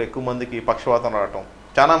పరిస్థితుల్లో ఎక్కువ మందికి పక్షవాతం రావటం.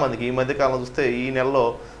 చాలామందికి ఈ మధ్యకాలం చూస్తే ఈ నెలలో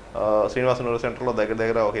శ్రీనివాస న్యూరో సెంటర్లో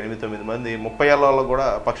దగ్గర ఒక 8-9 మంది 30 ఏళ్ళలో కూడా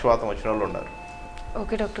పక్షవాతం వచ్చిన వాళ్ళు ఉన్నారు.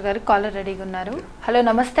 ఓకే డాక్టర్ గారు, కాలర్ రెడీగా ఉన్నారు. హలో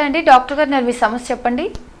నమస్తే అండి డాక్టర్ గారు, నేను మీ సమస్య చెప్పండి.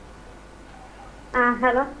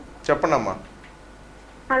 హలో చెప్పండి అమ్మా.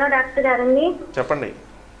 హలో డాక్టర్ గారండి, చెప్పండి.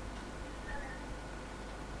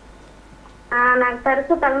 నాకు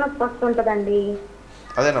తరచు తలనొప్పి వస్తుంటదండి.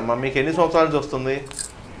 అదేనమ్మా, మీకు ఎన్ని సంవత్సరాల నుంచి వస్తుంది?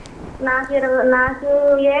 నాకు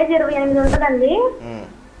ఏజ్ 28 ఉంటుందండి.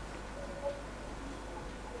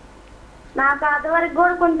 నాకు అది వరకు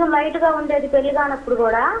కూడా కొంచెం లైట్ గా ఉండేది పెళ్లి కానప్పుడు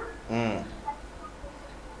కూడా.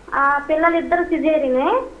 పిల్లలు 2 సిజేరియనే.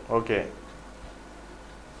 ఓకే.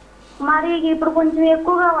 మరి ఇప్పుడు కొంచెం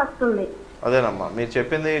ఎక్కువగా వస్తుంది. అదేనమ్మా, మీరు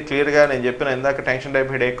చెప్పింది క్లియర్గా నేను చెప్పిన ఇందాక tension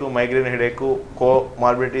type headache, migraine headache,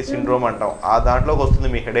 comorbidity syndrome అంటాం. ఆ దాంట్లోకి వస్తుంది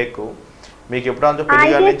మీ హెడేక్. మీకు ఎప్పుడంతా పెళ్లి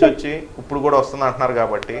కాడి నుంచి వచ్చి ఇప్పుడు కూడా వస్తుంది అంటున్నారు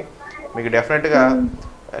కాబట్టి మీకు డెఫినెట్గా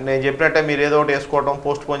నేను చెప్పినట్టే మీరు ఏదో ఒకటి వేసుకోవడం,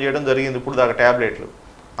 పోస్ట్ పోన్ చేయడం జరిగింది ఇప్పుడు దాకా ట్యాబ్లెట్లు.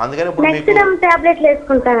 అందుకని ఇప్పుడు మీకు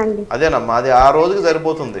అదేనమ్మా, అది ఆ రోజుకి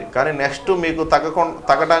సరిపోతుంది. కానీ నెక్స్ట్ మీకు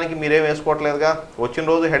తగ్గడానికి మీరేం వేసుకోవట్లేదుగా. వచ్చిన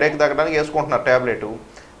రోజు హెడేక్ తగ్గడానికి వేసుకుంటున్నారు ట్యాబ్లెట్,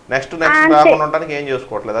 నెక్స్ట్ రాకుండా ఉండడానికి ఏం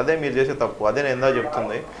చేసుకోవట్లేదు. అదే మీరు చేసే తప్పు. అదే నేను ఎందా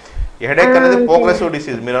చెప్తుంది. ఈ హెడేక్ అనేది ప్రోగ్రెసివ్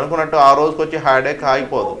డిసీజ్. మీరు అనుకున్నట్టు ఆ రోజుకి వచ్చి హెడేక్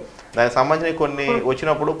ఆగిపోదు. దానికి సంబంధించిన కొన్ని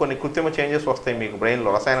వచ్చినప్పుడు కొన్ని కృత్రిమ చేంజెస్ వస్తాయి మీకు బ్రెయిన్లో,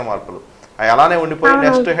 రసాయన మార్పులు. అవి అలానే ఉండిపోయి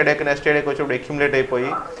నెక్స్ట్ హెడేక్ వచ్చినప్పుడు అక్యుములేట్ అయిపోయి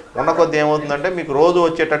ఉన్న కొద్ది ఏమవుతుందంటే మీకు రోజు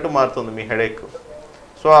వచ్చేటట్టు మారుతుంది మీ హెడేక్.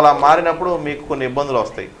 సో అలా మారినప్పుడు మీకు కొన్ని ఇబ్బందులు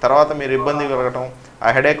వస్తాయి. తర్వాత మీరు ఇబ్బంది కలగటం, ఆ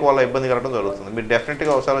హెడేక్ వల్ల ఇబ్బంది కలగడం జరుగుతుంది. మీరు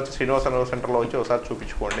డెఫినెట్గా ఒకసారి వచ్చి శ్రీనివాస న్యూరో సెంటర్లో వచ్చి ఒకసారి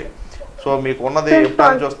చూపించుకోండి. సో మీకు ఉన్నది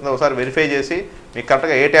ఎప్పుడు చూస్తుందో ఒకసారి వెరిఫై చేసి మీకు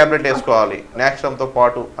కరెక్ట్గా ఏ ట్యాబ్లెట్ వేసుకోవాలి నాక్సమ్తో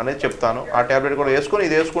పాటు అనేది చెప్తాను. ఆ ట్యాబ్లెట్ కూడా వేసుకొని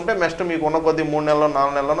ఇది వేసుకుంటే నెక్స్ట్ మీకు ఉన్న కొద్ది 3 నెలల్లో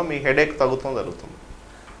 4 నెలల్లో మీ హెడేక్ తగ్గుతుంది జరుగుతుంది.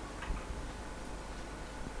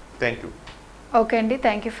 Thank you. ఓకే అండి,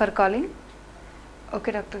 thank you for calling. Okay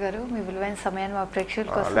doctor గారు, మీ విలువైన సమయాన్ని మా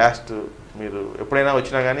ప్రేక్షకుల కోసం. లాస్ట్ మీరు ఎప్పుడైనా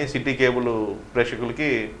వచ్చినా కానీ సిటీ కేబుల్ ప్రేక్షకులకి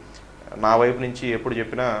నా వైపు నుంచి ఎప్పుడు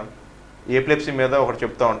చెప్పినా ఎపిలెప్సీ మీద ఒకటి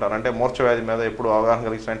చెప్తూ ఉంటాను. అంటే మూర్ఛ వ్యాధి మీద ఎప్పుడు అవగాహన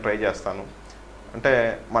కలిగించడానికి ట్రై చేస్తాను. అంటే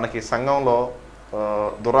మనకి సంఘంలో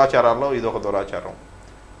దురాచారాల్లో ఇది ఒక దురాచారం.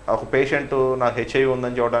 ఒక పేషెంట్ నాకు హెచ్ఐవి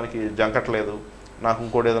ఉందని చెప్పడానికి జంకట్లేదు, నాకు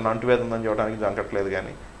ఇంకోటి ఏదైనా అంటువ్యాధి ఉందని చెప్పడానికి జంకట్లేదు.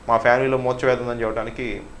 కానీ మా ఫ్యామిలీలో మూర్ఛ వ్యాధి ఉందని చెప్పడానికి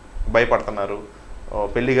భయపడుతున్నారు,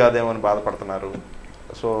 పెళ్లి కాదేమని బాధపడుతున్నారు.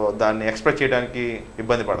 సో దాన్ని ఎక్స్ప్రెస్ చేయడానికి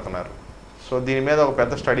ఇబ్బంది పడుతున్నారు. సో దీని మీద ఒక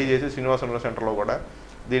పెద్ద స్టడీ చేసి శ్రీనివాస న్యూరో సెంటర్లో కూడా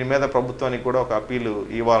దీని మీద ప్రభుత్వానికి కూడా ఒక అప్పీలు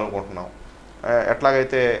ఇవ్వాలనుకుంటున్నాం.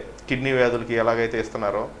 ఎట్లాగైతే కిడ్నీ వ్యాధులకి ఎలాగైతే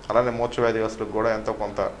ఇస్తున్నారో అలానే మూర్ఛ వ్యాధిగ్రస్తులకు కూడా ఎంతో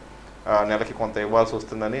కొంత నెలకి కొంత ఇవ్వాల్సి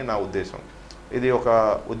వస్తుందని నా ఉద్దేశం. ఇది ఒక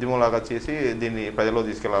ఉద్యమంలాగా చేసి దీన్ని ప్రజల్లో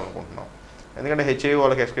తీసుకెళ్లాలనుకుంటున్నాం. ఎందుకంటే హెచ్ఐవి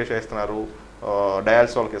వాళ్ళకి ఎక్స్ప్రెస్ చేస్తున్నారు,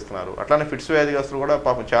 డయాలసిస్ వాళ్ళకి ఇస్తున్నారు. అట్లానే ఫిట్స్ వ్యాధిగ్రస్తులు కూడా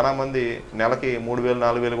పాపం చాలామంది నెలకి 3,000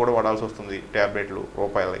 4,000 కూడా వాడాల్సి వస్తుంది ట్యాబ్లెట్లు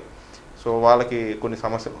రూపాయలకి. సో వాళ్ళకి కొన్ని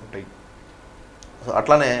సమస్యలు ఉంటాయి.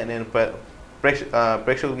 అట్లానే నేను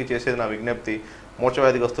ప్రేక్షకులకి చేసేది నా విజ్ఞప్తి, మూర్ఛ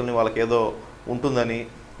వ్యాధిగ్రస్తుల్ని వాళ్ళకి ఏదో ఉంటుందని,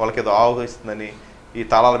 వాళ్ళకి ఏదో ఆవగిస్తుందని ఈ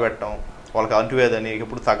తాళాలు పెట్టడం, వాళ్ళకి అంటువ్యాధని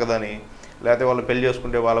ఎప్పుడు తగ్గదని, లేకపోతే వాళ్ళు పెళ్లి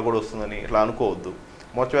చేసుకుంటే వాళ్ళకు కూడా వస్తుందని ఇట్లా అనుకోవద్దు.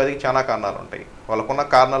 మూర్ఛ వ్యాధికి చాలా కారణాలు ఉంటాయి. వాళ్ళకున్న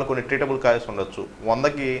కారణాలు కొన్ని ట్రీటబుల్ కాజెస్ ఉండొచ్చు.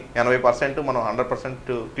 100కి 80% మనం 100%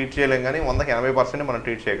 ట్రీట్ చేయలేం, కానీ 100కి 80% మనం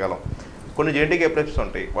ట్రీట్ చేయగలం. కొన్ని జెనెటిక్ ఎపిలెప్సీస్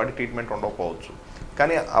ఉంటాయి, వాటి ట్రీట్మెంట్ ఉండకపోవచ్చు.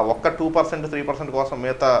 కానీ ఆ ఒక్క 2% 3% కోసం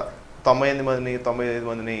మిగతా 98 మందిని 95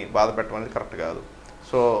 మందిని బాధ పెట్టడం అనేది కరెక్ట్ కాదు.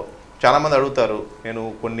 సో చాలామంది అడుగుతారు, నేను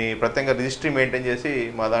కొన్ని ప్రత్యేకంగా రిజిస్ట్రీ మెయింటైన్ చేసి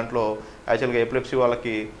మా దాంట్లో యాక్చువల్గా ఎపిలెప్సీ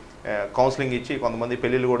వాళ్ళకి కౌన్సిలింగ్ ఇచ్చి కొంతమంది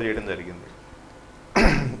పెళ్ళిళ్ళు కూడా చేయడం జరిగింది.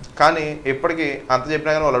 కానీ ఇప్పటికీ అంత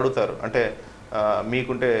చెప్పినా కానీ వాళ్ళు అడుగుతారు, అంటే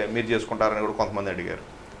మీకుంటే మీరు చేసుకుంటారని కూడా కొంతమంది అడిగారు.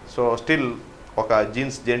 సో స్టిల్ ఒక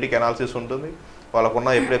జెనెటిక్ అనాలిసిస్ ఉంటుంది. వాళ్ళకున్న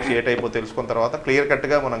ఎపిలెప్సీ ఏ టైపో తెలుసుకున్న తర్వాత క్లియర్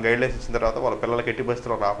కట్గా మనం గైడ్లైన్స్ ఇచ్చిన తర్వాత వాళ్ళ పిల్లలకి ఎట్టి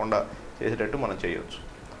పరిస్థితుల్లో రాకుండా చేసేటట్టు మనం చేయవచ్చు.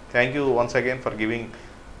 Thank you once again for giving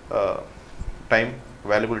time,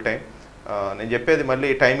 valuable time. నేను చెప్పేది మళ్ళీ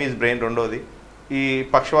టైమ్ ఈజ్ బ్రెయిన్. రెండోది, ఈ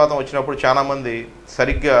పక్షవాతం వచ్చినప్పుడు చాలామంది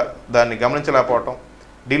సరిగ్గా దాన్ని గమనించలేకపోవటం,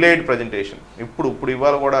 డిలేడ్ ప్రజెంటేషన్. ఇప్పుడు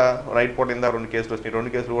ఇవాళ కూడా నైట్ పూట ఇందా 2 కేసులు వచ్చినాయి. 2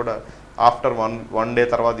 కేసులు కూడా ఆఫ్టర్ వన్ డే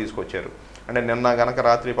తర్వాత తీసుకొచ్చారు. అంటే నిన్న గనక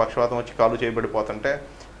రాత్రి పక్షవాతం వచ్చి కాలు చేయబడిపోతుంటే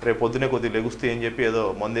రేపు పొద్దునే కొద్దిగా లెగుస్తే అని చెప్పి ఏదో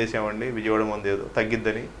మందు వేసామండి, విజయవాడ మందు ఏదో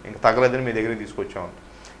తగ్గిద్దని, ఇంకా తగ్గలేదని మీ దగ్గరికి తీసుకొచ్చామండి.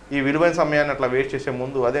 ఈ విలువైన సమయాన్ని అట్లా వేస్ట్ చేసే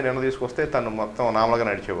ముందు అదే నిన్న తీసుకొస్తే తను మొత్తం నార్మల్గా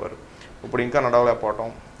నడిచేవారు. ఇప్పుడు ఇంకా నడవలేకపోవటం,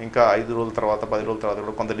 ఇంకా 5 రోజుల తర్వాత 10 రోజుల తర్వాత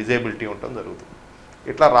కూడా కొంత డిజేబిలిటీ ఉండటం జరుగుతుంది.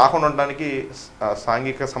 ఇట్లా రాకుండా ఉండడానికి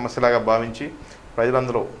సాంఘిక సమస్యలాగా భావించి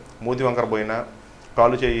ప్రజలందరూ మూతి వంకర పోయినా,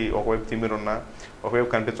 కాలు చేయి ఒకవైపు తిమ్మిరున్నా, ఒకవైపు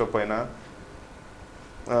కనిపించకపోయినా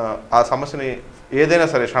ఆ సమస్యని ఏదైనా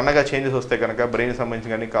సరే సన్నగా చేంజెస్ వస్తే కనుక బ్రెయిన్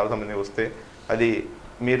సంబంధించి కానీ కాలు సంబంధించి వస్తే అది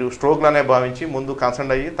మీరు స్ట్రోక్లానే భావించి ముందు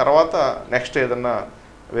కన్సర్న్ అయ్యి తర్వాత నెక్స్ట్ ఏదన్నా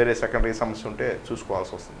వేరే సెకండరీ సమస్య ఉంటే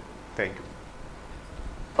చూసుకోవాల్సి వస్తుంది. Thank you.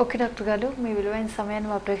 ఓకే డాక్టర్ గారు, మీ విలువైన సమయాన్ని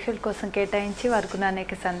మా ప్రేక్షకుల కోసం కేటాయించి వారికి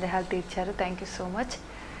అనేక సందేహాలు తీర్చారు. Thank you so much.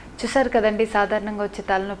 చూసారు కదండి, సాధారణంగా వచ్చే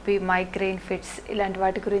తలనొప్పి, మైగ్రెయిన్, ఫిట్స్ ఇలాంటి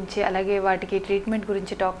వాటి గురించి, అలాగే వాటికి ట్రీట్మెంట్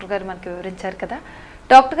గురించి డాక్టర్ గారు మనకి వివరించారు కదా.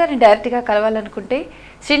 డాక్టర్ గారిని డైరెక్ట్గా కలవాలనుకుంటే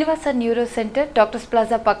Srinivasa neuro centre, doctors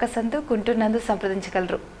plaza పక్క సందు, గుంటూరు నందు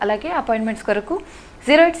సంప్రదించగలరు. అలాగే అపాయింట్మెంట్స్ కొరకు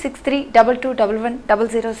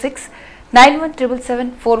 08632110006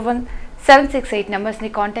 9177741768 నెంబర్స్ని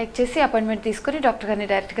కాంటాక్ట్ చేసి అపాయింట్మెంట్ తీసుకుని డాక్టర్ గారిని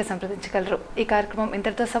డైరెక్ట్గా సంప్రదించగలరు. ఈ కార్యక్రమం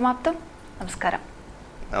ఇంతటితో సమాప్తం. నమస్కారం.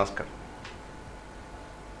 నమస్కారం.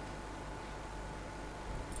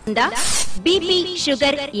 బీపీ,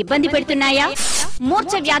 షుగర్ ఇబ్బంది పెడుతున్నాయా?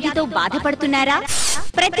 మూర్ఛ వ్యాధితో బాధపడుతున్నారా?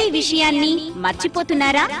 ప్రతి విషయాన్ని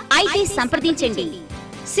మర్చిపోతున్నారా? అయితే సంప్రదించండి.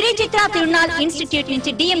 శ్రీ చిత్ర తిరునాల్ ఇన్స్టిట్యూట్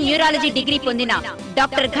నుంచి DM న్యూరాలజీ డిగ్రీ పొందిన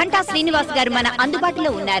డాక్టర్ ఘంటా శ్రీనివాస్ గారు మన అందుబాటులో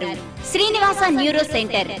ఉన్నారు. శ్రీనివాస న్యూరో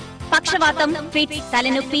సెంటర్ పక్షవాతం, ఫిట్స్,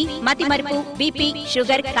 తలనొప్పి, మతిమరుపు, బీపీ,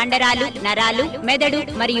 షుగర్, కండరాలు, నరాలు, మెదడు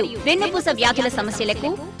మరియు వెన్నుపూస వ్యాధుల సమస్యలకు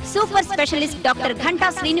సూపర్ స్పెషలిస్ట్ డాక్టర్ ఘంటా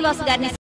శ్రీనివాస్ గారిని